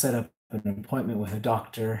then he'll set up an appointment with a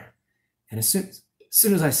doctor. And as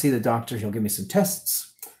soon as I see the doctor, he'll give me some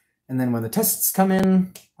tests. And then when the tests come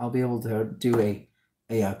in, I'll be able to do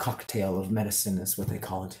a cocktail of medicine, is what they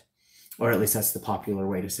call it. Or at least that's the popular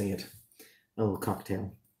way to say it. A little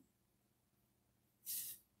cocktail.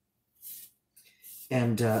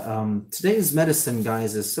 And today's medicine,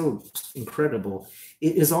 guys, is so incredible.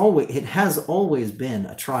 It has always been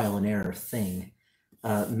a trial and error thing.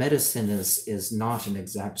 Medicine is not an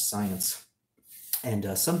exact science.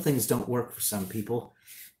 And some things don't work for some people,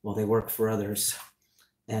 while they work for others.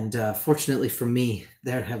 And fortunately for me,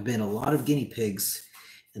 there have been a lot of guinea pigs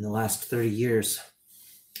in the last 30 years,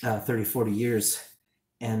 30, 40 years.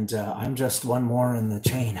 And I'm just one more in the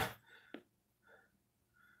chain.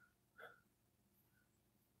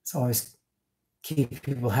 It's always keep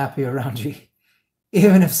people happy around you,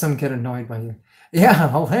 even if some get annoyed by you.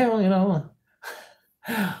 Yeah, well,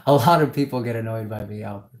 a lot of people get annoyed by me,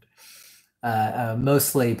 Albert.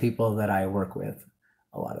 Mostly people that I work with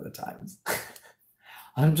a lot of the times.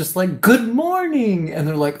 I'm just like, good morning. And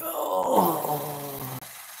they're like, oh,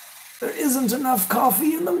 there isn't enough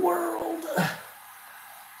coffee in the world.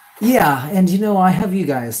 Yeah, and I have you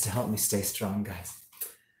guys to help me stay strong, guys.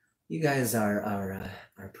 You guys are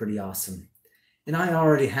pretty awesome. And I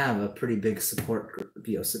already have a pretty big support group,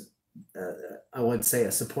 I would say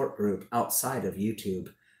a support group outside of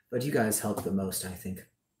YouTube, but you guys help the most, I think,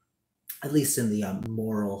 at least in the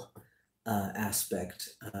moral aspect.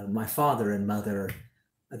 My father and mother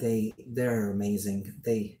they're amazing.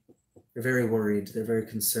 They're very worried, they're very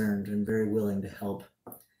concerned, and very willing to help.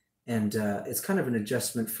 And it's kind of an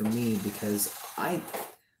adjustment for me because I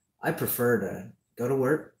prefer to go to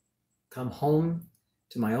work, come home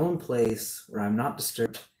to my own place where I'm not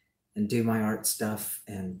disturbed, and do my art stuff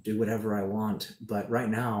and do whatever I want. But right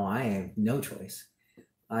now, I have no choice.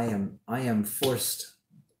 I am forced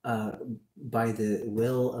by the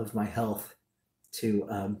will of my health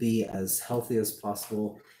to be as healthy as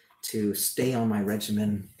possible, to stay on my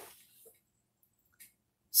regimen.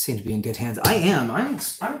 Seem to be in good hands. I am. I'm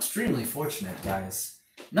extremely fortunate, guys.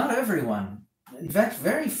 Not everyone. In fact,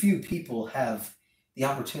 very few people have the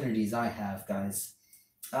opportunities I have, guys.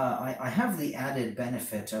 I have the added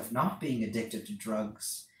benefit of not being addicted to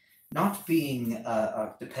drugs, not being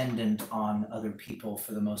dependent on other people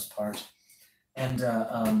for the most part, and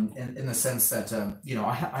in the sense that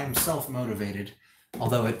I'm self-motivated,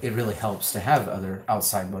 although it really helps to have other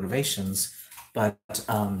outside motivations. But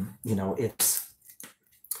it's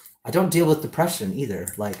I don't deal with depression either.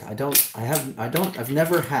 Like I've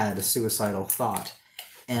never had a suicidal thought,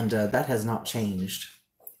 and that has not changed.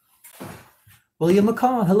 William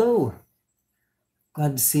McCaw, hello.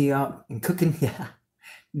 Glad to see you out and cooking. Yeah,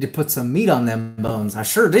 need to put some meat on them bones. I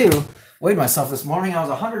sure do. Weighed myself this morning. I was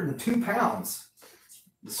 102 pounds.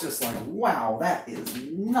 It's just like, wow, that is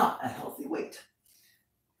not a healthy weight.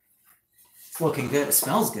 It's looking good. It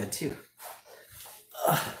smells good too.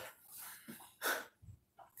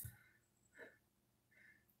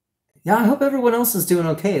 Yeah, I hope everyone else is doing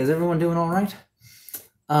okay. Is everyone doing all right?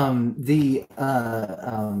 We've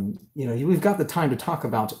got the time to talk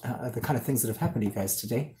about the kind of things that have happened to you guys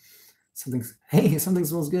today. Something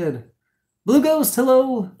smells good. Blue Ghost,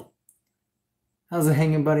 hello. How's it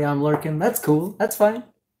hanging, buddy? I'm lurking. That's cool. That's fine.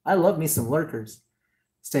 I love me some lurkers.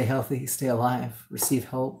 Stay healthy, stay alive, receive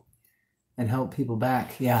help, and help people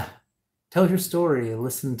back. Yeah. Tell your story.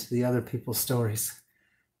 Listen to the other people's stories.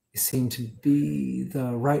 You seem to be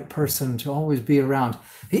the right person to always be around.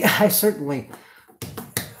 Yeah, I certainly...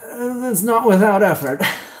 That's not without effort.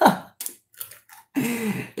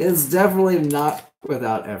 It's definitely not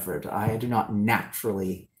without effort. I do not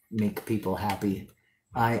naturally make people happy.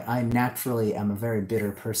 I naturally am a very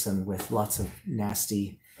bitter person with lots of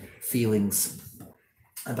nasty feelings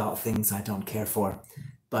about things I don't care for.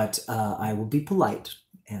 But I will be polite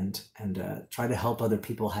and try to help other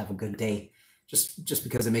people have a good day just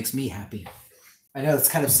because it makes me happy. I know it's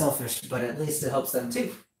kind of selfish, but at least it helps them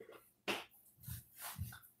too.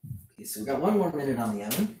 Okay, so we've got 1 more minute on the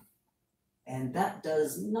oven. And that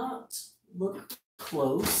does not look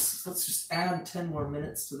close. Let's just add 10 more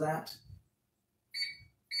minutes to that.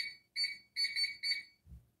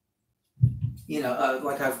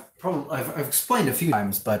 Like I've explained a few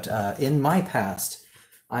times, but in my past,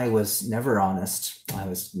 I was never honest. I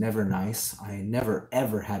was never nice. I never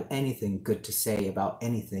ever had anything good to say about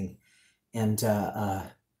anything, and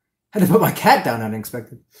had to put my cat down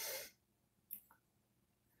unexpected.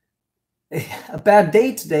 A bad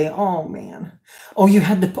day today. Oh man. Oh, you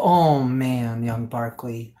had to. Oh man, young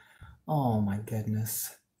Barkley. Oh my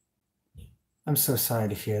goodness. I'm so sorry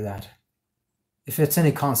to hear that. If it's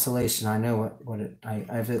any consolation, I know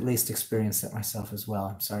I've at least experienced it myself as well.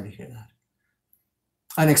 I'm sorry to hear that.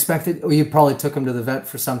 Unexpected. You probably took him to the vet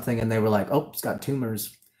for something and they were like, oh, it's got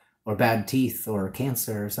tumors or bad teeth or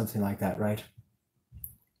cancer or something like that, right?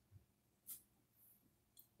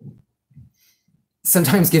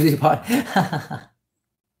 Sometimes gives you a pot.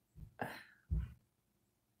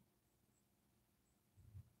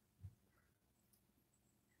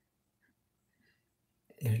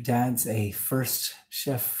 Your dad's a first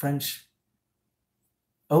chef French.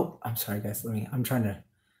 Oh, I'm sorry, guys. Let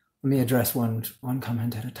me address one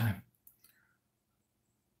comment at a time.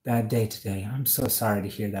 Bad day today. I'm so sorry to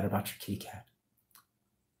hear that about your kitty cat.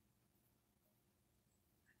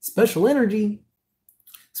 Special energy.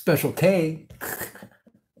 Special K.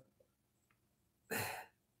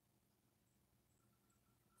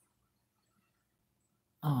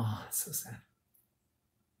 Oh, so sad.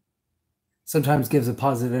 Sometimes gives a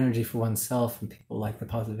positive energy for oneself, and people like the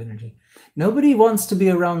positive energy. Nobody wants to be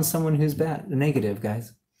around someone who's negative,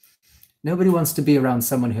 guys. Nobody wants to be around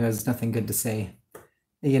someone who has nothing good to say.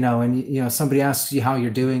 And somebody asks you how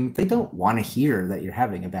you're doing, they don't want to hear that you're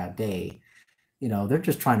having a bad day. They're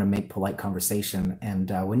just trying to make polite conversation.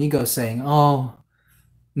 And when you go saying, oh,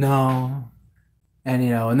 no,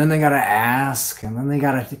 and then they got to ask, and then they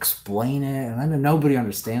got to explain it, and then nobody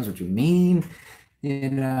understands what you mean,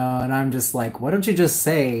 and I'm just like, why don't you just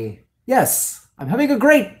say, yes, I'm having a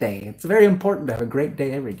great day. It's very important to have a great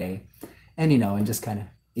day every day. And, and just kind of,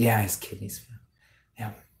 yeah, his kidneys.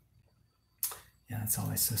 Yeah. Yeah, it's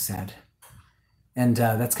always so sad. And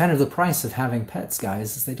that's kind of the price of having pets,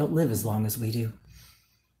 guys, is they don't live as long as we do.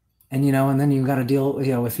 And, and then you've got to deal,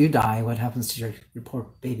 if you die, what happens to your poor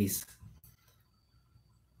babies?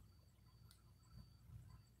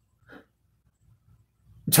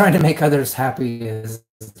 Trying to make others happy is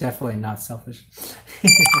definitely not selfish.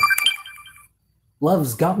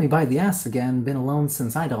 Love's got me by the ass again. Been alone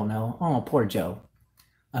since I don't know. Oh, poor Joe.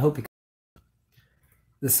 I hope he...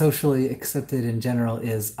 The socially accepted in general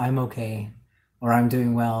is I'm okay or I'm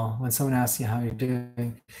doing well. When someone asks you how you're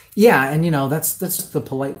doing. Yeah, and that's just the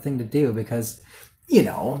polite thing to do because,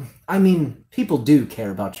 I mean, people do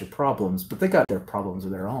care about your problems, but they got their problems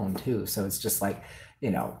of their own too. So it's just like,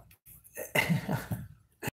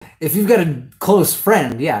 if you've got a close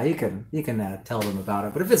friend, yeah, you can tell them about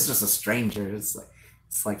it. But if it's just a stranger, it's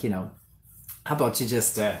like how about you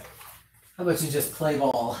just play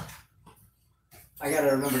ball? I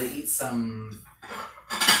gotta remember to eat some.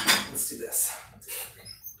 Let's do this.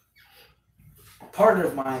 Part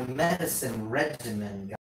of my medicine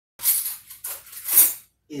regimen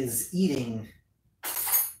is eating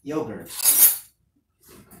yogurt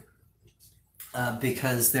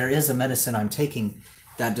because there is a medicine I'm taking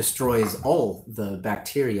that destroys all the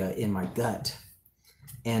bacteria in my gut.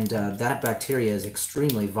 And that bacteria is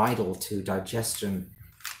extremely vital to digestion.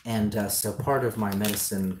 And so part of my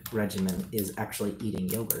medicine regimen is actually eating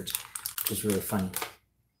yogurt, which is really funny.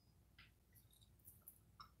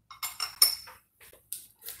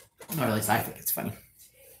 Or at least I think it's funny.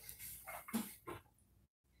 So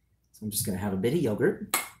I'm just going to have a bit of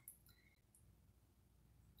yogurt.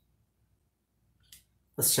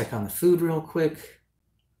 Let's check on the food real quick.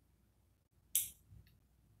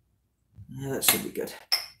 Yeah, that should be good.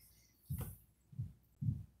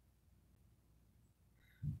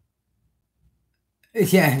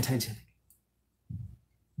 Yeah, anti-genic.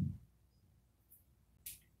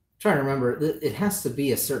 Trying to remember, it has to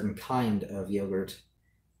be a certain kind of yogurt,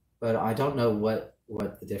 but I don't know what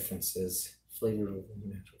the difference is. Flavor of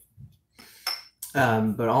natural.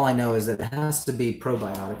 But all I know is that it has to be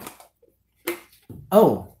probiotic.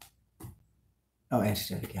 Oh,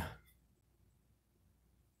 antigenic, yeah.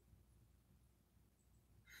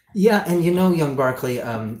 Yeah, and young Barkley,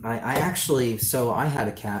 I actually, so I had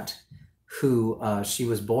a cat who she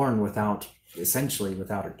was born essentially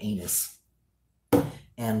without an anus.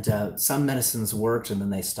 And some medicines worked and then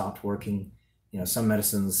they stopped working. Some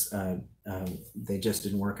medicines, they just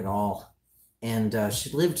didn't work at all. And she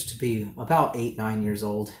lived to be about 8-9 years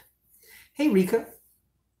old. Hey, Rika.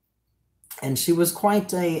 And she was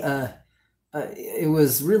quite it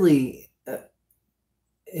was really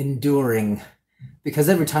enduring because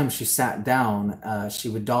every time she sat down, she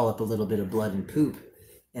would dollop a little bit of blood and poop.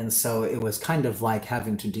 And so it was kind of like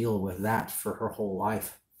having to deal with that for her whole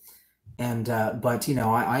life. And, but,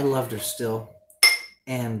 I loved her still.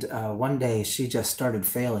 And one day she just started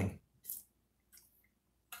failing.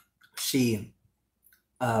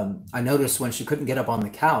 I noticed when she couldn't get up on the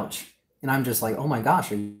couch, and I'm just like, oh my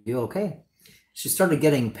gosh, are you okay? She started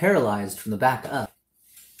getting paralyzed from the back up.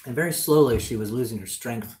 And very slowly she was losing her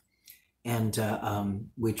strength. And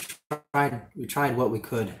we tried what we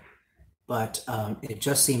could, but it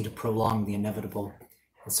just seemed to prolong the inevitable.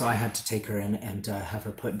 And so I had to take her in and have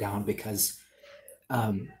her put down because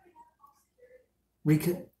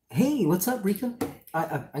Rika, hey, what's up, Rika?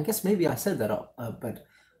 I guess maybe I said that, but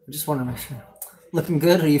I just want to make sure. Looking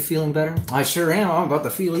good? Are you feeling better? I sure am. I'm about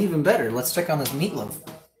to feel even better. Let's check on this meatloaf.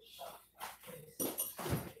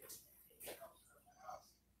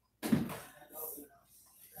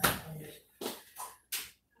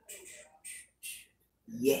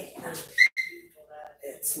 Yeah,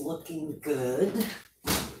 it's looking good.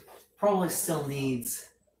 Probably still needs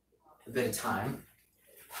a bit of time.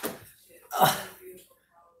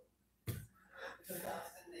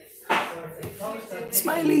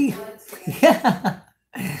 Smiley. Yeah.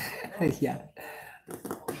 Yeah.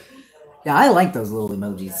 Yeah, I like those little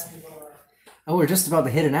emojis. Oh, we're just about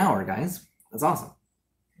to hit an hour, guys. That's awesome.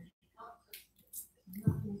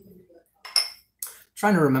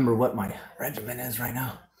 Trying to remember what my regimen is right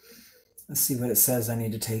now. Let's see what it says I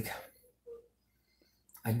need to take.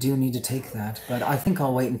 I do need to take that, but I think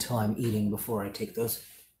I'll wait until I'm eating before I take those.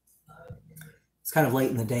 It's kind of late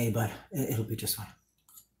in the day, but it'll be just fine.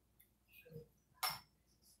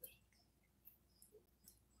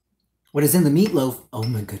 What is in the meatloaf? Oh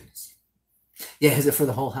my goodness. Yeah, is it for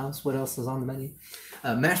the whole house? What else is on the menu?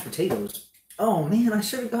 Mashed potatoes. Oh man, I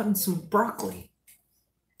should have gotten some broccoli.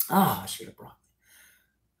 I should have broccoli.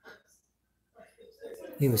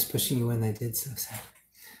 He was pushing you when they did, so sad.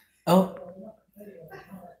 Oh.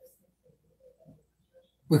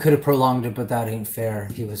 We could have prolonged it, but that ain't fair.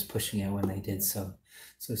 He was pushing it when they did, so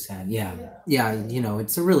sad. Yeah, you know,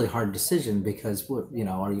 it's a really hard decision because what, you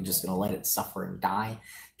know, are you just going to let it suffer and die?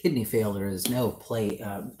 Kidney failure is no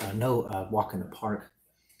walk in the park.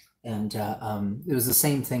 And it was the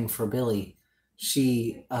same thing for Billy.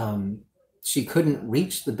 She couldn't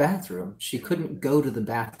reach the bathroom. She couldn't go to the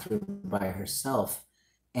bathroom by herself.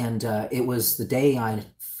 And it was the day I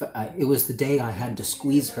had to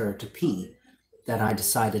squeeze her to pee that I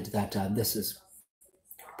decided that this has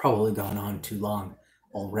probably gone on too long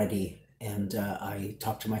already. And I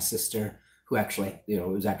talked to my sister, who actually, you know,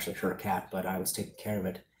 it was actually her cat, but I was taking care of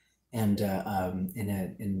it. And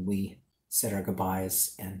we said our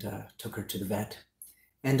goodbyes and took her to the vet.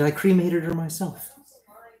 And I cremated her myself.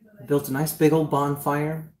 I built a nice big old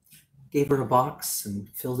bonfire, gave her a box, and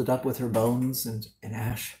filled it up with her bones and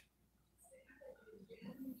ash.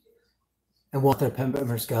 And let their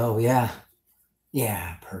members go.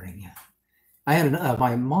 Yeah, purring. Yeah. I had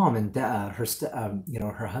my mom and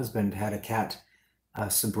her husband had a cat,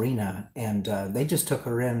 Sabrina, and they just took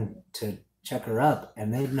her in to check her up,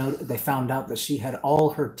 and they found out that she had all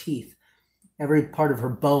her teeth, every part of her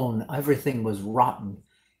bone, everything was rotten,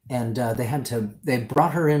 and they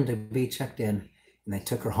brought her in to be checked in, and they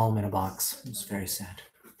took her home in a box. It was very sad,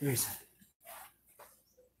 very sad.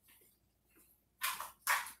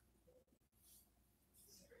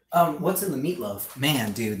 What's in the meatloaf?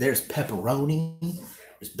 Man, dude, there's pepperoni,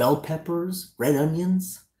 there's bell peppers, red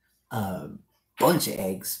onions, bunch of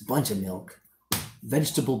eggs, bunch of milk,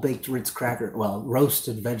 vegetable baked Ritz cracker, well,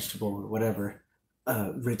 roasted vegetable or whatever,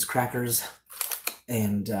 Ritz crackers,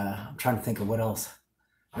 and I'm trying to think of what else.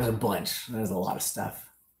 There's a bunch. There's a lot of stuff.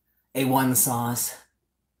 A1 sauce.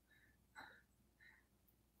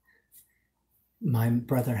 My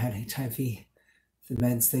brother had HIV. The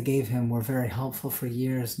meds they gave him were very helpful for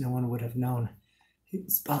years. No one would have known he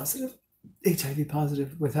was positive, HIV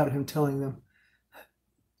positive, without him telling them.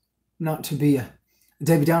 Not to be a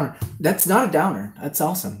Debbie Downer. That's not a downer. That's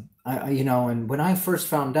awesome. You know, and when I first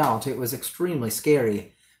found out, it was extremely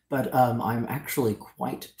scary. But I'm actually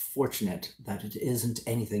quite fortunate that it isn't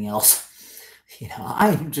anything else. You know,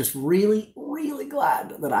 I'm just really, really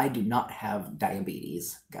glad that I do not have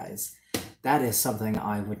diabetes, guys. That is something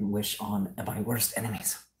I wouldn't wish on my worst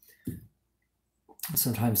enemies.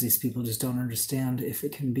 Sometimes these people just don't understand if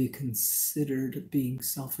it can be considered being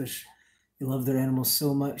selfish. They love their animals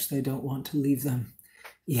so much they don't want to leave them.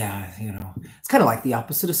 Yeah, you know, it's kind of like the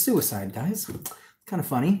opposite of suicide, guys. Kind of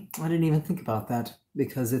funny. I didn't even think about that,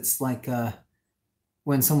 because it's like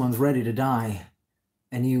when someone's ready to die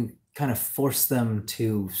and you kind of force them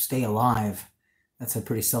to stay alive. That's a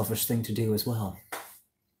pretty selfish thing to do as well,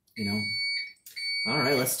 you know. All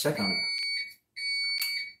right, let's check on it.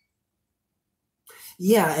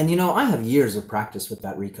 Yeah, and you know, I have years of practice with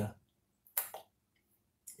that Rika.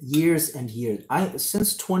 Years and years.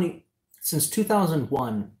 Since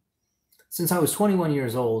 2001, since I was 21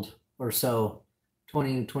 years old or so,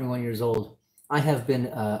 21 years old, I have been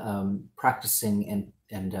practicing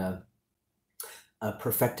and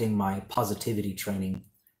perfecting my positivity training.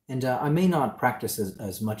 And I may not practice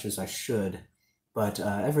as much as I should, but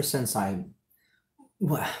ever since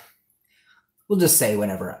we'll just say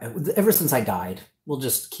ever since I died, we'll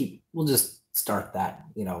just start that,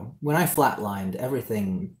 you know. When I flatlined,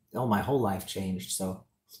 my whole life changed. So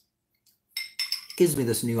it gives me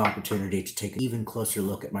this new opportunity to take an even closer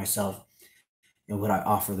look at myself and what I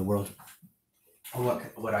offer the world, or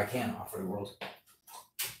what I can offer the world.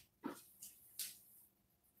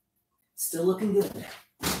 Still looking good.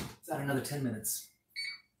 It's at another 10 minutes.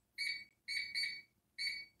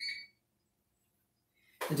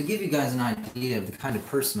 And to give you guys an idea of the kind of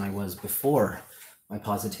person I was before my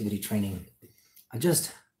positivity training, I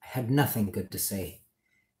had nothing good to say.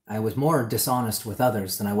 I was more dishonest with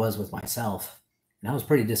others than I was with myself. And I was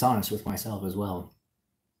pretty dishonest with myself as well.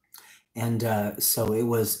 And so it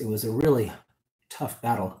was a really tough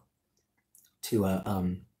battle to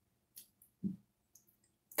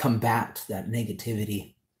combat that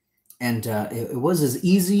negativity. And it was as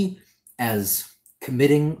easy as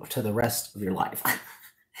committing to the rest of your life.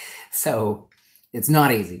 So it's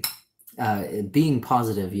not easy. Being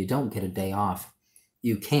positive, you don't get a day off.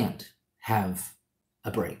 You can't have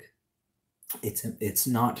a break. It's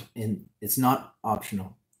not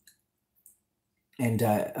optional. And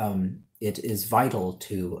it is vital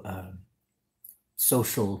to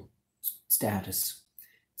social status.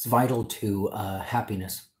 It's vital to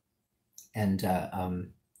happiness. And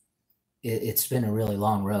it's been a really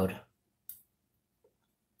long road.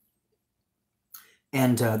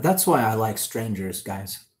 And that's why I like strangers,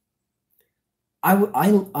 guys.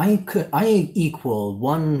 I equal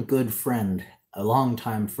one good friend, a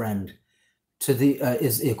longtime friend, to the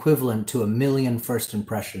is equivalent to 1,000,000 first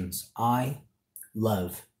impressions. I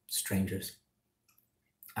love strangers.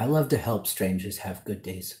 I love to help strangers have good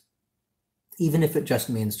days, even if it just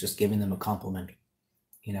means just giving them a compliment.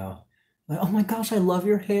 You know, like, oh my gosh, I love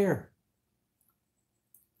your hair.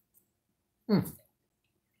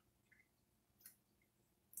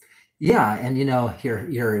 Yeah, and you know,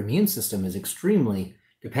 your immune system is extremely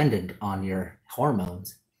dependent on your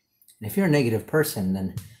hormones. And if you're a negative person,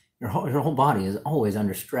 then your whole body is always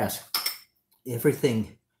under stress.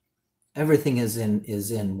 Everything is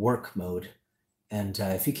in work mode, and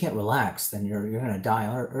if you can't relax, then you're gonna die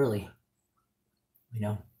early. You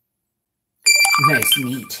know. Nice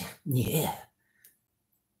meat. Yeah.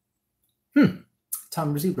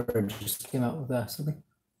 Tom Zebra just came out with something.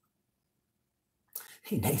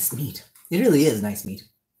 Hey, nice meat. It really is nice meat.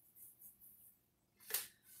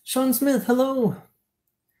 Sean Smith, hello.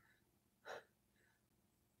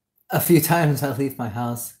 A few times I leave my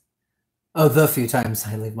house. Oh, the few times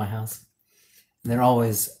I leave my house. And they're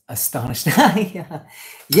always astonished.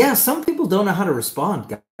 Yeah, some people don't know how to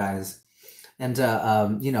respond, guys. And,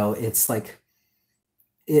 you know, it's like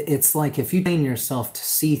if you train yourself to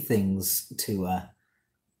see things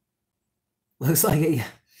looks like it,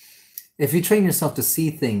 if you train yourself to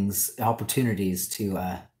see things, opportunities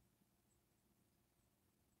to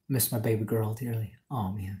miss my baby girl dearly.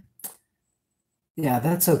 Oh, man. Yeah,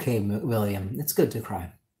 that's okay, William. It's good to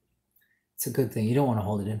cry. It's a good thing. You don't want to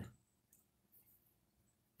hold it in.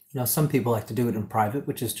 You know, some people like to do it in private,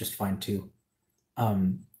 which is just fine too.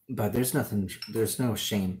 But there's no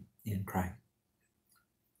shame in crying.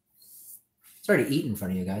 Sorry to eat in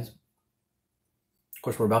front of you guys. Of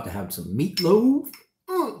course, we're about to have some meatloaf.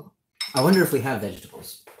 I wonder if we have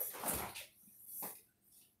vegetables.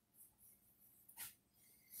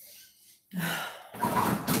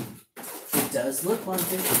 It does look like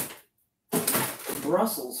it.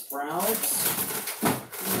 Brussels sprouts.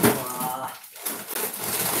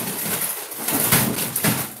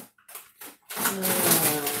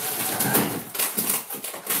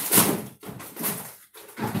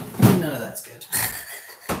 None of that's good.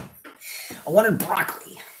 I wanted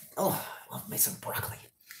broccoli. Oh, I love me some broccoli.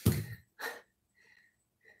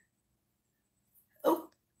 Oh.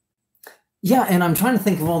 Yeah, and I'm trying to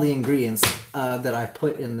think of all the ingredients that I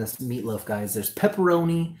put in this meatloaf, guys. There's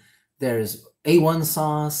pepperoni, there's A1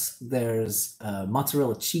 sauce, there's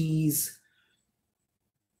mozzarella cheese,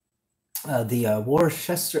 the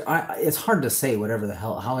Worcestershire. It's hard to say whatever the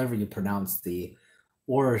hell, however you pronounce the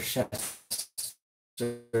Worcestershire,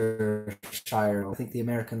 I think the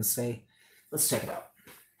Americans say. Let's check it out.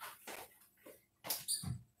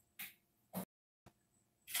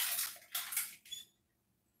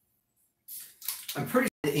 I'm pretty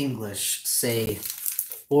sure the English say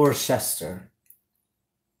Worcester.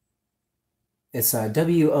 It's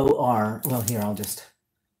W-O-R. Well, here, I'll just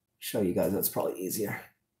show you guys. That's probably easier.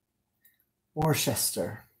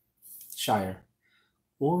 Worcestershire.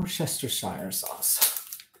 Worcestershire sauce.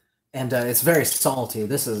 And it's very salty.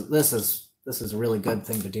 This is a really good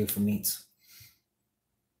thing to do for meats.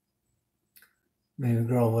 Maybe a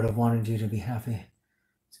girl would have wanted you to be happy.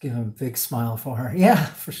 Let's give him a big smile for her. Yeah,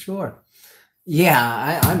 for sure.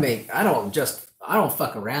 Yeah, I don't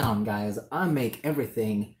fuck around, guys. I make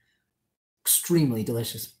everything extremely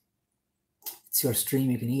delicious. It's your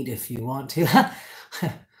stream. You can eat if you want to.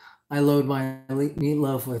 I load my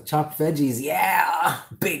meatloaf with chopped veggies. Yeah,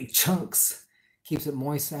 big chunks. Keeps it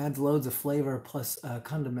moist, adds loads of flavor plus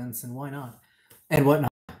condiments, and why not? And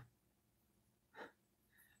whatnot.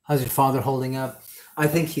 How's your father holding up? I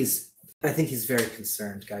think he's very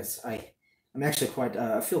concerned, guys. I'm actually quite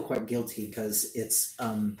I feel quite guilty because it's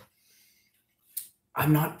I'm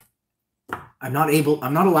not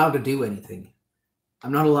allowed to do anything.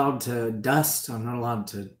 I'm not allowed to dust. I'm not allowed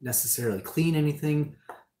to necessarily clean anything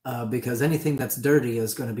because anything that's dirty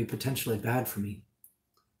is going to be potentially bad for me.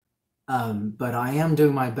 But I am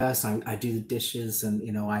doing my best. I do the dishes, and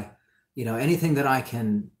anything that I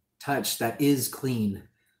can touch that is clean,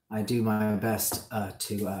 I do my best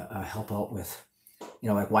to help out with,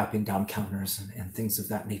 like wiping down counters and things of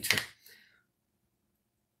that nature.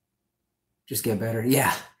 Just get better.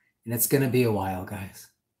 Yeah. And it's going to be a while, guys.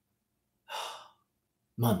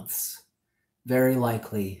 Months. Very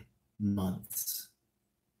likely months.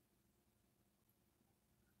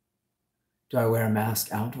 Do I wear a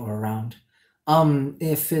mask out or around?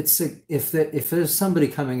 If there's somebody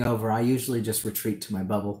coming over, I usually just retreat to my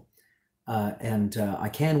bubble. And I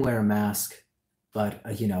can wear a mask, but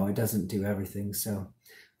it doesn't do everything. So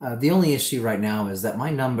The only issue right now is that my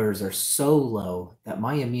numbers are so low that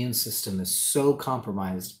my immune system is so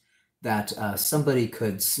compromised that somebody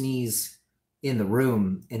could sneeze in the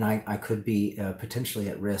room and I could be potentially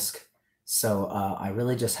at risk. So I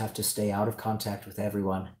really just have to stay out of contact with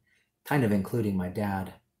everyone, kind of including my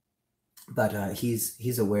dad. But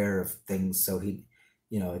he's aware of things, so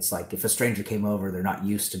it's like if a stranger came over, they're not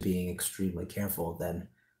used to being extremely careful, then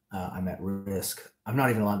I'm at risk. I'm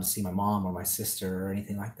not even allowed to see my mom or my sister or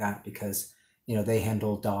anything like that because they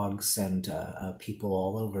handle dogs and people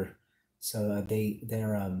all over, so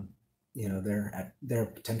they're at their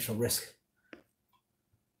potential risk.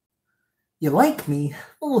 You like me?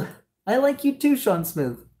 Oh, I like you too, Sean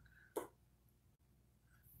Smooth.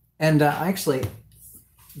 And actually,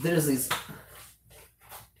 there's these.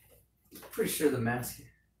 Pretty sure the mask.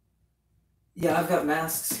 Yeah, I've got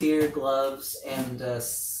masks here, gloves, and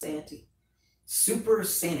Super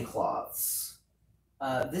Santa Claus.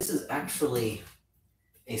 This is actually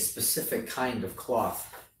a specific kind of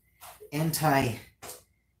cloth, anti-vitriol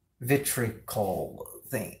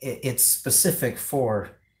thing. It's specific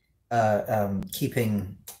for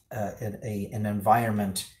keeping an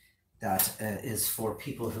environment that is for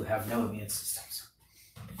people who have no immune systems.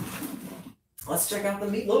 Let's check out the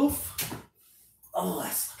meatloaf. Oh,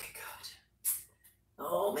 that's looking good.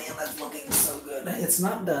 Oh man, that's looking so good. It's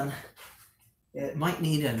not done. It might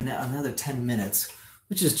need another 10 minutes,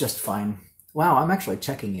 which is just fine. Wow, I'm actually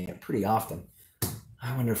checking it pretty often.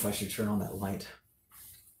 I wonder if I should turn on that light.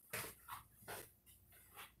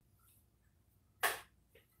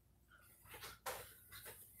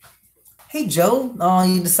 Hey, Joe. Oh,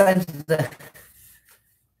 you decided to...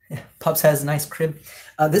 Pups has a nice crib.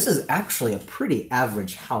 This is actually a pretty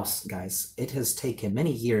average house, guys. It has taken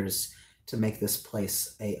many years to make this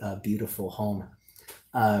place a beautiful home.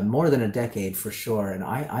 More than a decade for sure. And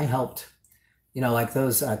I helped, like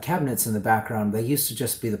those cabinets in the background, they used to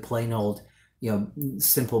just be the plain old,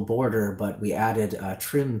 simple border, but we added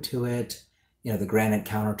trim to it, the granite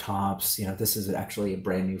countertops. This is actually a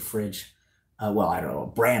brand new fridge. Well, I don't know,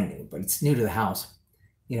 brand new, but it's new to the house.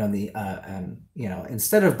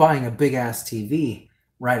 Instead of buying a big ass TV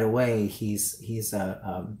right away, he's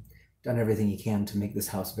done everything he can to make this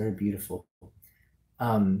house very beautiful.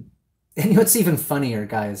 And what's even funnier,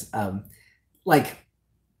 guys, like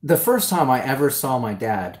the first time I ever saw my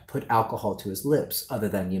dad put alcohol to his lips, other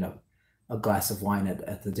than a glass of wine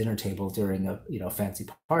at the dinner table during a fancy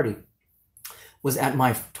party, was at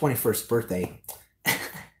my 21st birthday.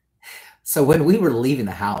 So when we were leaving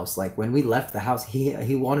the house, like when we left the house,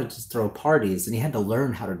 he wanted to throw parties and he had to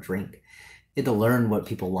learn how to drink. He had to learn what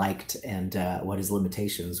people liked and what his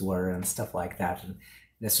limitations were and stuff like that. And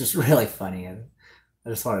it's just really funny. And I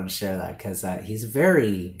just wanted to share that because he's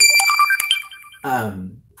very, I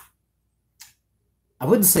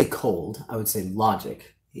wouldn't say cold. I would say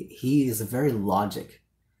logic. He is a very logic.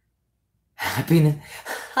 Happiness.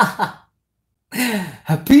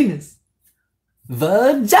 Happiness.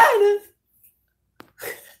 Vagina.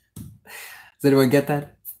 Does anyone get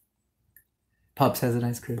that? Pops has a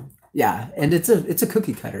nice crib. Yeah, and it's a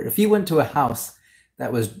cookie cutter. If you went to a house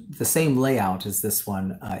that was the same layout as this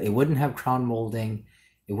one, it wouldn't have crown molding.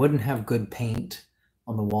 It wouldn't have good paint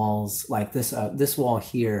on the walls. Like this wall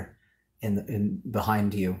here in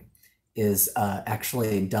behind you is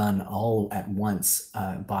actually done all at once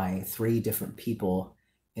by 3 different people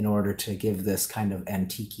in order to give this kind of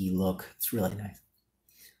antique-y look. It's really nice.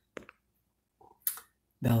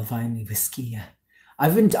 Belvine whiskey.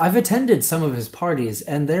 I've attended some of his parties,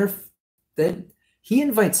 and he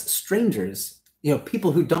invites strangers,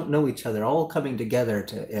 people who don't know each other, all coming together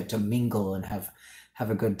to mingle and have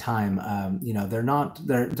a good time. They're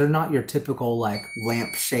not your typical like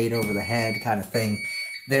lampshade over the head kind of thing.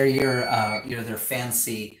 They're they're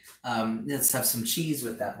fancy. Let's have some cheese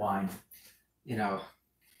with that wine.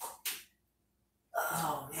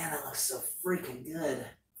 Oh man, that looks so freaking good.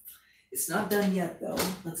 It's not done yet, though.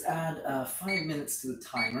 Let's add 5 minutes to the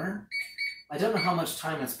timer. I don't know how much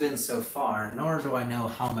time it's been so far, nor do I know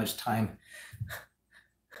how much time.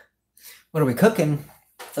 What are we cooking?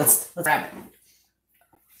 Let's grab it.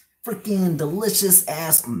 Freaking delicious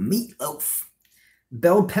ass meatloaf.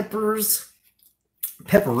 Bell peppers,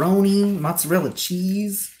 pepperoni, mozzarella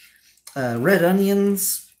cheese, red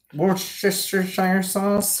onions, Worcestershire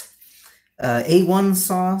sauce, A1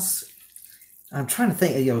 sauce. I'm trying to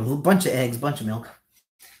think, a bunch of eggs, bunch of milk.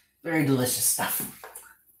 Very delicious stuff.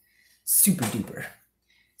 Super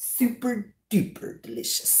duper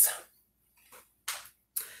delicious.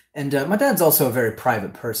 And my dad's also a very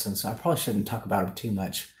private person, so I probably shouldn't talk about him too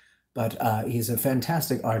much. But he's a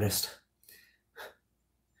fantastic artist.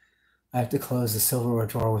 I have to close the silverware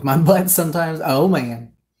drawer with my butt sometimes. Oh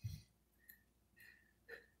man.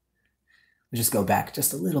 I'll just go back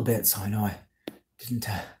just a little bit so I know I didn't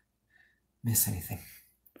miss anything.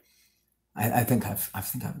 I think I've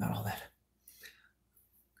got all that.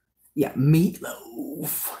 Yeah,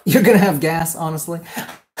 Meatloaf. You're gonna have gas, honestly.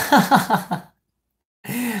 I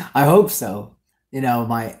hope so. You know,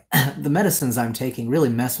 the medicines I'm taking really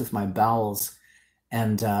mess with my bowels,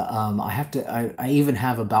 and I even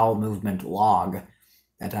have a bowel movement log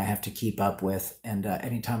that I have to keep up with. And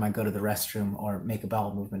anytime I go to the restroom or make a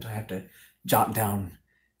bowel movement, I have to jot down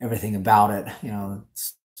everything about it. You know,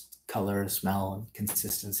 color, smell, and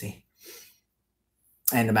consistency,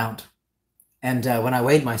 and amount. And when I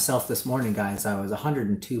weighed myself this morning, guys, I was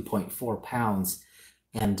 102.4 pounds.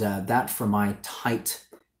 And that for my height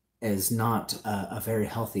is not a very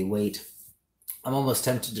healthy weight. I'm almost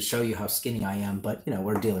tempted to show you how skinny I am, but, you know,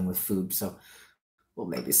 we're dealing with food, so we'll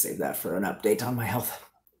maybe save that for an update on my health.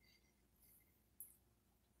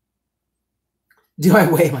 Do I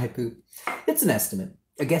weigh my poop? It's an estimate,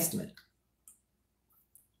 a guesstimate.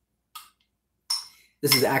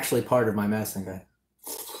 This is actually part of my medicine, guys.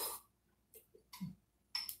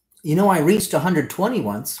 You know, I reached 120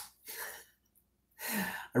 once.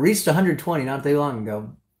 I reached 120 not too long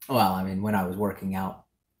ago. Well, I mean, when I was working out,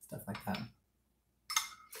 stuff like that.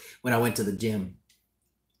 When I went to the gym.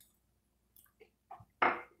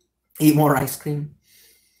 Eat more ice cream.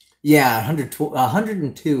 Yeah,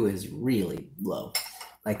 102 is really low.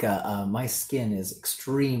 Like my skin is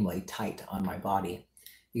extremely tight on my body.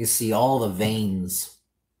 You can see all the veins.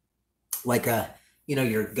 Like you know,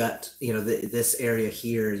 your gut, you know, this area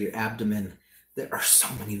here, your abdomen, there are so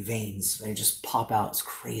many veins. They just pop out. It's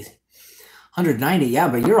crazy. 190, yeah,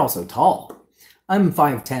 but you're also tall. I'm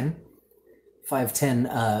 5'10".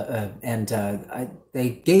 5'10", and they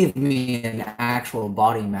gave me an actual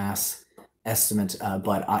body mass estimate,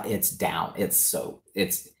 but it's down. It's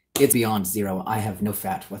beyond zero. I have no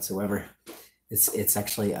fat whatsoever. It's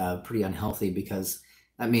actually pretty unhealthy, because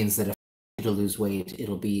that means that if I need to lose weight,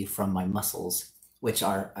 it'll be from my muscles, which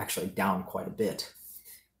are actually down quite a bit.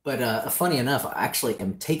 But funny enough, I actually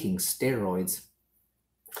am taking steroids.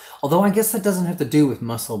 Although I guess that doesn't have to do with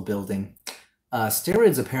muscle building.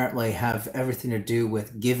 Steroids apparently have everything to do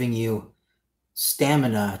with giving you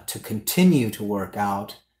stamina to continue to work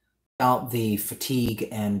out without the fatigue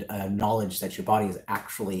and knowledge that your body is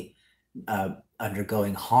actually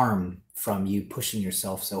undergoing harm from you pushing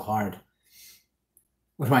yourself so hard.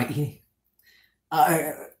 What am I eating?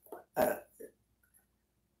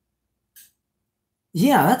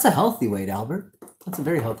 Yeah, that's a healthy weight, Albert. That's a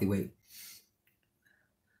very healthy weight.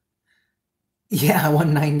 Yeah,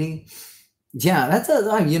 190. Yeah, that's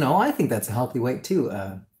you know, I think that's a healthy weight too,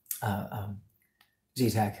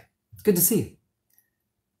 G-Tag. Good to see you.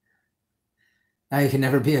 Now you can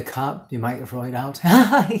never be a cop. You might get Freud out.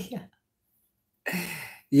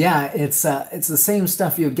 Yeah, it's the same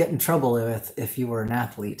stuff you'd get in trouble with if you were an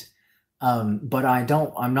athlete. But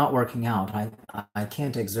I'm not working out. I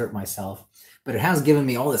can't exert myself. But it has given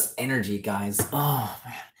me all this energy, guys. Oh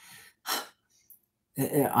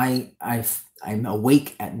man. I'm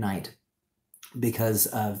awake at night because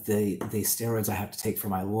of the steroids I have to take for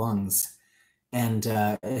my lungs. And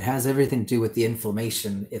it has everything to do with the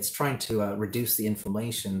inflammation. It's trying to reduce the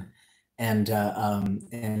inflammation. And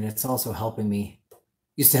it's also helping me.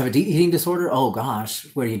 Used to have a eating disorder. Oh gosh,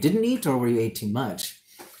 where you didn't eat or where you ate too much?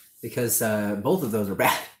 Because both of those are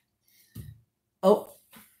bad. Oh,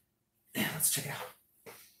 yeah, let's check it out.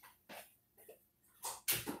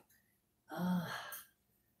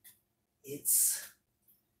 It's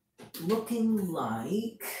looking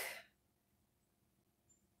like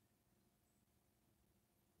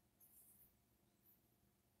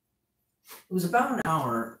it was about an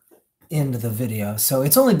hour into the video, so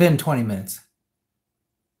it's only been 20 minutes.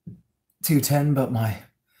 2:10, but my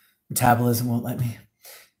metabolism won't let me.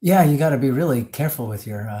 Yeah, you got to be really careful with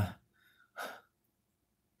your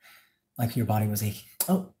like your body was aching.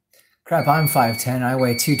 Oh, crap, I'm 5'10". I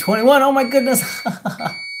weigh 221. Oh my goodness.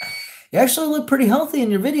 You actually look pretty healthy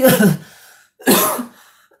in your video.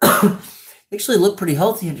 You actually look pretty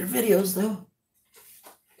healthy in your videos, though.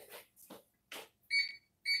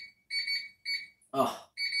 Oh.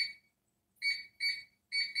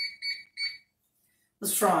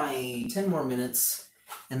 Let's try 10 more minutes,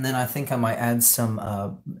 and then I think I might add some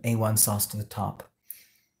A1 sauce to the top.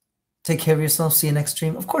 Take care of yourself. See you next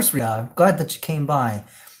stream. Of course, glad that you came by.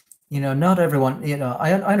 You know, not everyone, you know,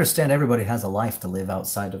 I understand everybody has a life to live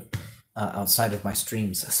outside of my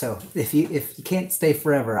streams. So if you can't stay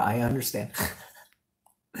forever, I understand.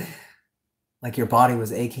 Like your body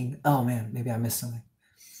was aching. Oh man, maybe I missed something.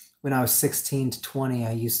 when I was 16 to 20,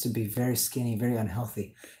 I used to be very skinny, very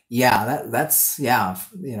unhealthy. Yeah, that's yeah.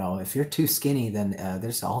 You know, if you're too skinny, then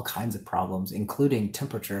there's all kinds of problems, including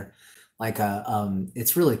temperature. Like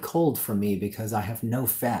it's really cold for me because I have no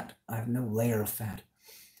fat. I have no layer of fat.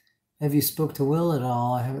 Have you spoke to Will at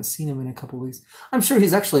all? I haven't seen him in a couple weeks. I'm sure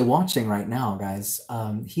he's actually watching right now, guys.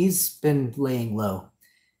 He's been laying low.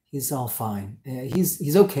 He's all fine.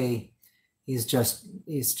 He's okay. He's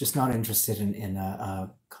just not interested in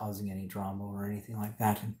causing any drama or anything like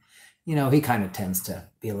that. And you know, he kind of tends to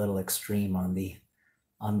be a little extreme on the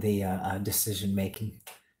decision making.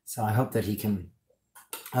 So I hope that he can.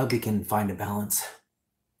 I hope he can find a balance.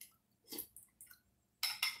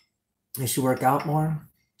 He should work out more.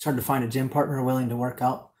 It's hard to find a gym partner willing to work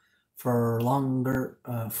out for longer.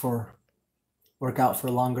 Work out for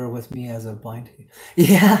longer with me as a blind.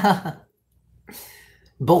 Yeah,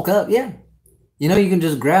 bulk up. Yeah, you know, you can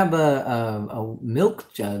just grab a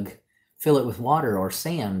milk jug, fill it with water or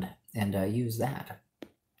sand, and use that.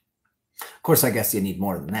 Of course, I guess you need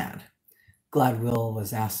more than that. Glad Will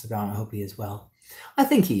was asked about. I hope he is well. I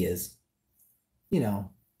think he is. You know,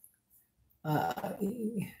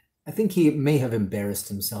 I think he may have embarrassed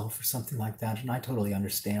himself or something like that, and I totally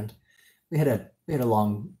understand. We had a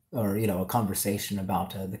long, or you know, a conversation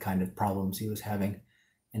about the kind of problems he was having,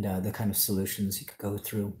 and the kind of solutions he could go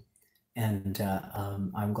through. And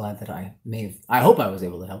I'm glad that I hope I was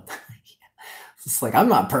able to help. It's like, I'm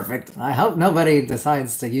not perfect. I hope nobody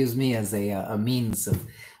decides to use me as a means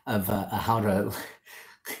of how to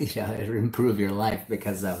improve your life,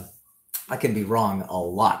 because I can be wrong a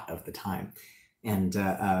lot of the time, and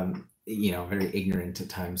very ignorant at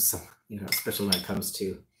times. So, especially when it comes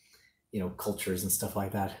to cultures and stuff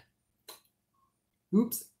like that.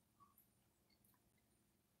 Oops.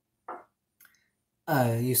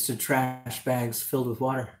 Used to trash bags filled with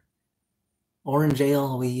water. Orange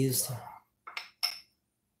ale we used.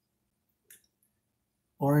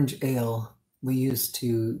 Orange ale we used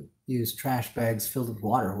to use trash bags filled with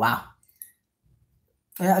water. Wow.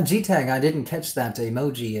 Yeah, G-tag, I didn't catch that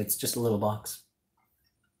emoji. It's just a little box.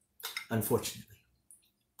 Unfortunately.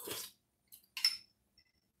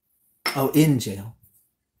 Oh, in jail.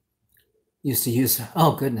 Used to use,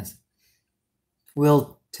 oh goodness.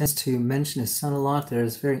 Will tends to mention his son a lot.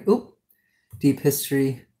 There's very deep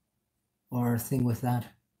history or thing with that.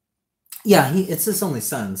 Yeah, it's his only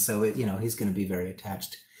son, so he's going to be very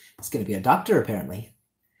attached. He's going to be a doctor apparently.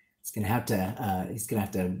 He's going to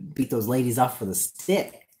have to beat those ladies off with a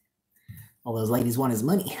stick. All those ladies want his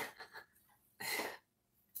money.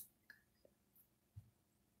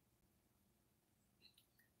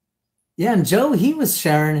 Yeah, and Joe, he was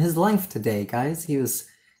sharing his life today, guys. He was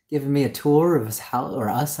giving me a tour of his house, or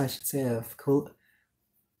us, I should say, of cool.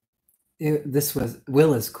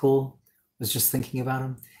 Will is cool. Was just thinking about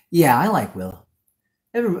him. Yeah, I like Will.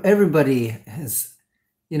 Everybody has,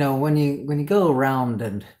 when you go around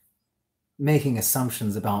and making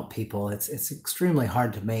assumptions about people, it's extremely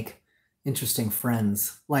hard to make interesting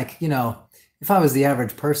friends. Like, if I was the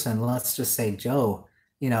average person, let's just say Joe,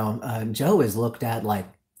 Joe is looked at like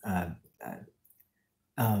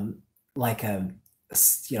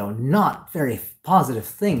not very positive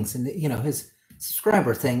things. And, his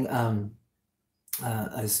subscriber thing,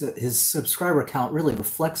 his subscriber count really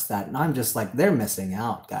reflects that. And I'm just like, they're missing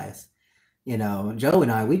out, guys. Joe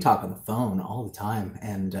and we talk on the phone all the time,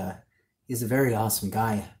 and he's a very awesome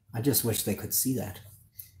guy. I just wish they could see that.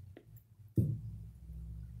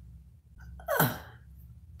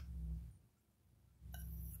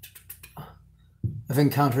 I've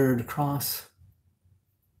encountered Cross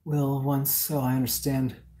Will once, so I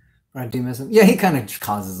understand. I do miss him. Yeah, he kind of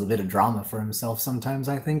causes a bit of drama for himself sometimes,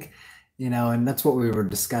 I think. And that's what we were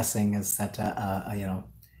discussing, is that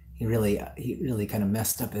he really kind of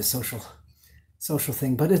messed up his social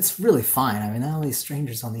thing, but it's really fine. I mean, all these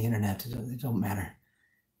strangers on the internet, they don't matter.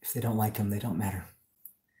 If they don't like him, they don't matter.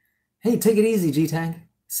 Hey, take it easy, G-Tag.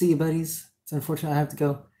 See you, buddies. It's unfortunate I have to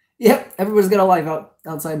go. Yep, everybody's got a life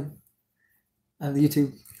outside of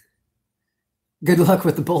YouTube. Good luck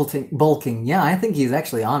with the bulking. Yeah, I think he's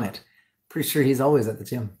actually on it. Pretty sure he's always at the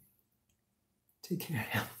gym. Take care.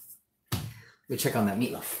 Yeah. Let me check on that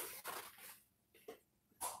meatloaf.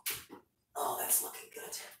 Oh, that's looking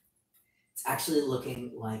good. It's actually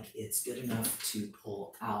looking like it's good enough to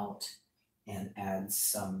pull out and add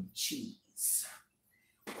some cheese.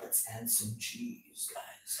 Let's add some cheese,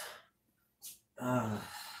 guys.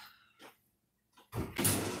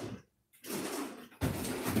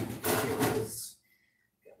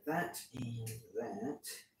 Got that and that.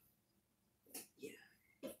 Yeah.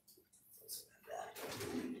 Also got that.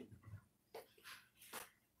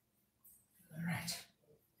 All right.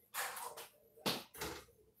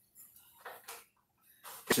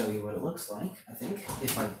 show you what it looks like, I think,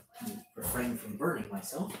 if I can refrain from burning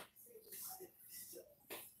myself.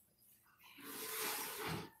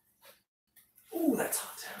 Ooh, that's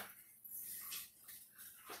hot.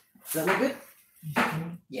 Does that look good?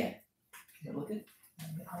 Yeah. Does that look good?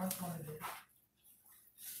 How much longer did?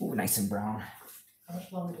 Ooh, nice and brown. How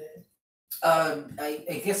much longer did?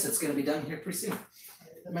 I guess it's going to be done here pretty soon.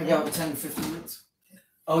 Maybe about 10 to 15 minutes.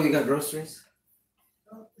 Oh, you got groceries?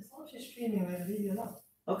 No, it's not just streaming where the video now.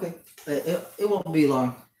 Okay. It won't be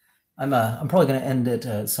long. I'm probably going to end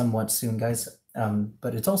it somewhat soon, guys.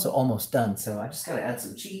 But it's also almost done, so I just got to add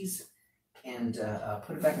some cheese and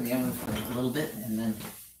put it back in the oven for a little bit, and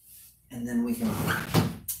then we can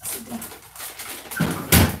sit down.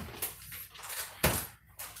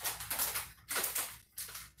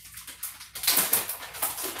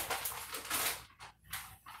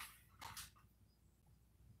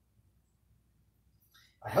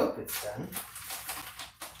 I hope it's done.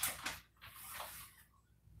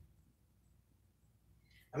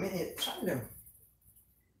 I mean, it kind of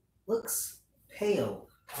looks pale.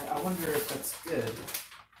 I wonder if that's good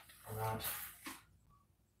or not.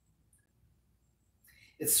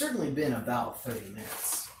 It's certainly been about 30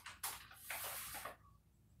 minutes.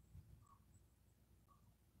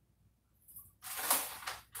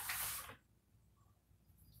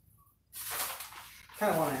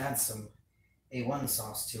 Kind of want to add some A1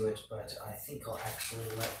 sauce to it, but I think I'll actually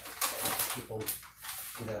let people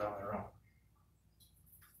do that on their own.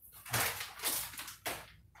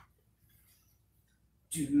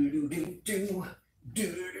 Do do do do do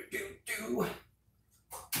do do do.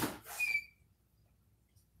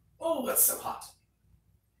 Oh, that's so hot.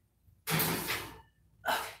 Okay.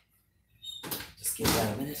 Just give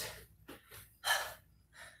that a minute.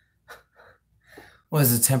 What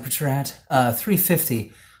is the temperature at?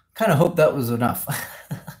 350. Kind of hope that was enough.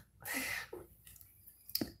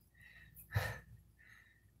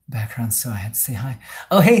 Background, so I had to say hi.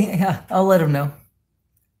 Oh, hey, yeah, I'll let him know.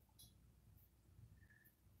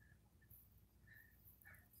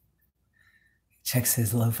 Checks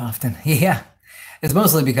his loaf often. Yeah, it's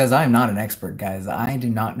mostly because I'm not an expert, guys. I do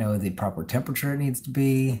not know the proper temperature it needs to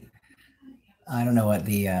be. I don't know what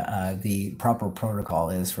the proper protocol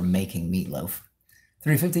is for making meatloaf.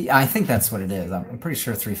 350? I think that's what it is. I'm pretty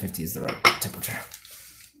sure 350 is the right temperature.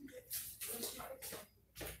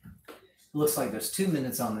 Looks like there's 2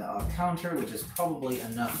 minutes on the counter, which is probably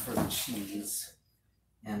enough for the cheese.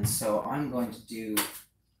 And so I'm going to do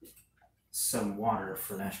some water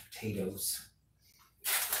for mashed potatoes.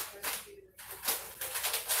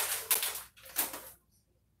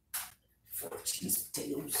 4 cheese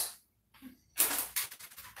potatoes.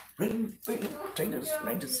 Potatoes.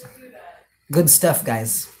 Good stuff,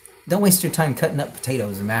 guys. Don't waste your time cutting up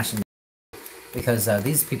potatoes and mashing them, because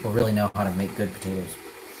these people really know how to make good potatoes.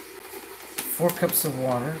 4 cups of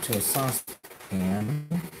water to a saucepan.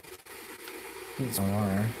 Need some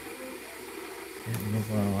water.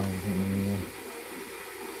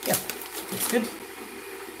 Yeah, that's good.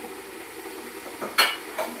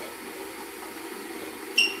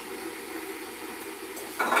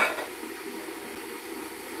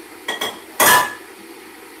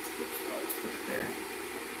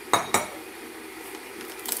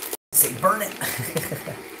 Say burn it.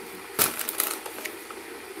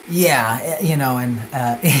 Yeah, you know, and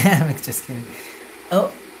yeah, I'm just kidding.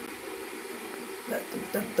 Oh,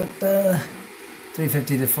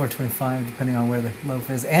 350 to 425, depending on where the loaf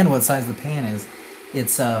is and what size the pan is.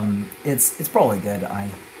 It's probably good.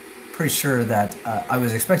 I'm pretty sure that I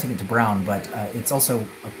was expecting it to brown, but it's also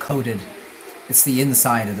coated. It's the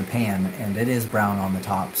inside of the pan, and it is brown on the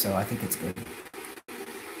top, so I think it's good.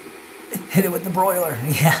 Hit it with the broiler.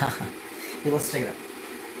 Yeah. Here, let's take it up.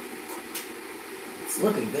 It's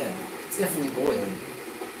looking good. It's definitely boiling.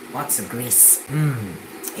 Lots of grease. Mmm.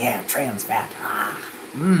 Yeah, trans fat. Ah.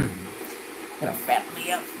 Mmm. Gonna fatten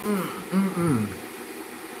me up. Mmm. Mmm. Mmm.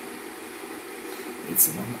 Need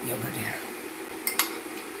some more yogurt here.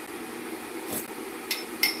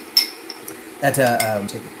 That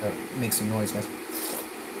makes some noise, guys.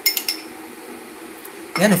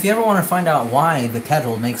 And if you ever want to find out why the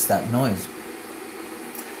kettle makes that noise,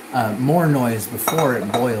 more noise before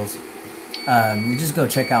it boils, you just go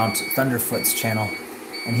check out Thunderfoot's channel,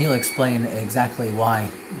 and he'll explain exactly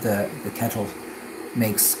why the kettle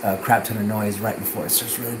makes a crap ton of noise right before it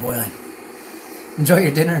starts really boiling. Enjoy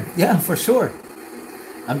your dinner. Yeah, for sure.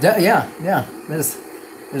 Yeah.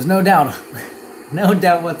 There's no doubt, no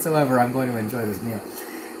doubt whatsoever. I'm going to enjoy this meal.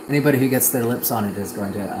 Anybody who gets their lips on it is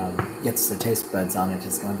going to, gets their taste buds on it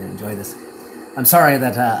is going to enjoy this. I'm sorry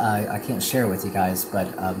that I can't share with you guys, but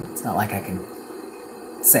it's not like I can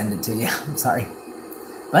send it to you. I'm sorry.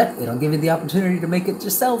 but it'll give you the opportunity to make it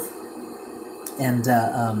yourself. And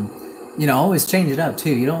you know, always change it up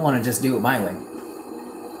too. You don't want to just do it my way.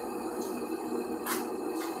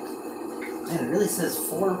 Man, it really says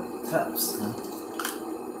 4 cups. Huh?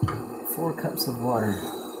 4 cups of water.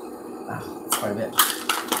 Wow, that's quite a bit.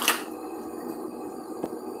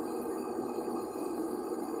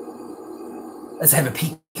 Let's have a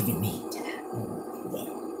peek of your meat.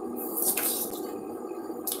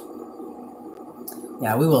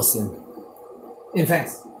 Yeah, we will soon. In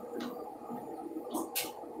fact,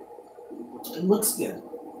 it looks good.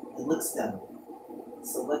 It looks done.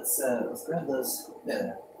 So let's grab those.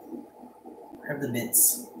 Grab the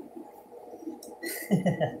bits.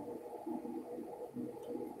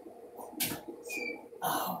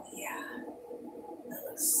 Oh yeah, that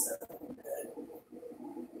looks so good.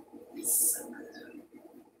 So good.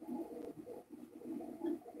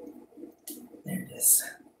 There it is.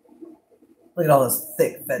 Look at all those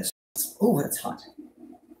thick vegetables. Oh, that's hot.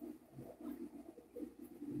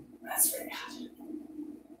 That's very hot.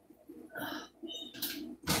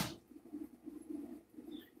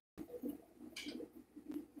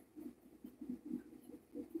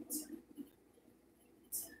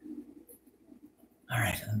 All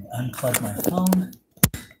right, unplug my phone.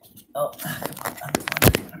 Oh, unplug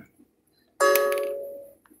it.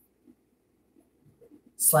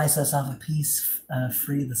 Slice us off a piece,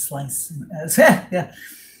 free the slice. Yeah,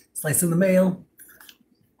 slice in the mail.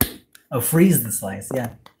 Oh, freeze the slice,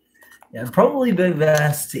 yeah. Yeah, probably be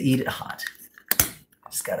best to eat it hot.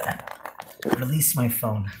 Just gotta release my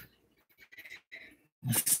phone.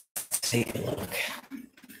 Let's take a look.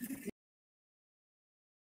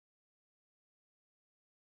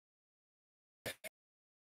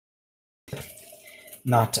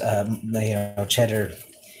 Not cheddar,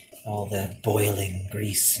 all the boiling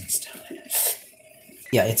grease and stuff.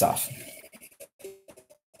 Yeah, it's off.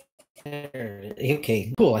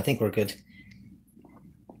 Okay, cool. I think we're good.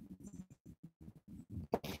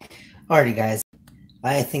 Alrighty, guys.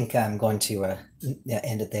 I think I'm going to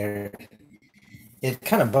end it there. It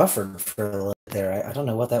kind of buffered for a little bit there. I don't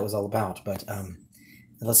know what that was all about, but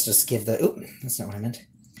let's just give the. Oh, that's not what I meant.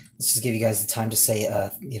 Let's just give you guys the time to say,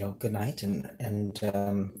 good night, and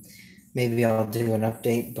maybe I'll do an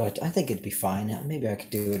update. But I think it'd be fine. Maybe I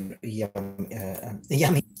could do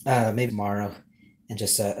yummy. Maybe tomorrow, and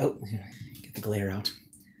just get the glare out.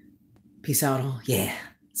 Peace out, all. Yeah,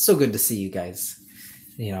 so good to see you guys.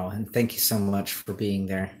 And thank you so much for being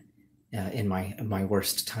there in my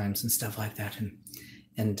worst times and stuff like that.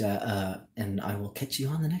 And I will catch you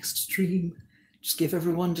on the next stream. Just give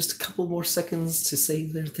everyone just a couple more seconds to say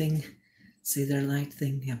their thing, say their night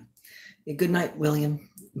thing. Yeah. Good night, William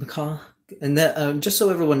McCaw. And that just so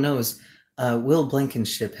everyone knows, Will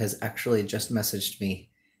Blankenship has actually just messaged me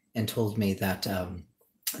and told me that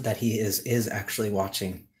that he is actually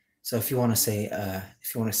watching. So if you want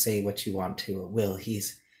to say what you want to Will,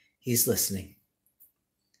 he's listening.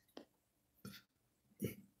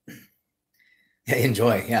 Yeah,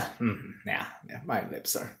 enjoy. Yeah. Yeah. My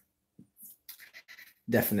lips are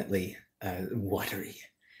definitely watery.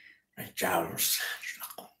 I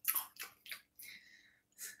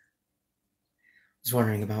was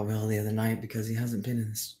wondering about Will the other night because he hasn't been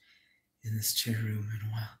in this chair room in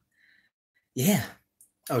a while. Yeah.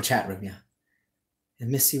 Oh, chat room. Yeah. I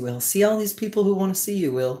miss you, Will. See all these people who want to see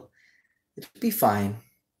you, Will. It'll be fine.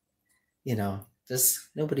 Just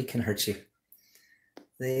nobody can hurt you.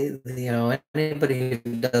 Anybody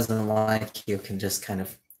who doesn't like you can just kind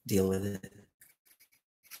of deal with it.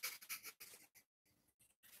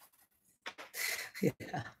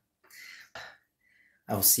 Yeah.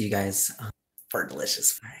 I will see you guys for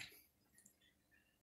delicious. All right.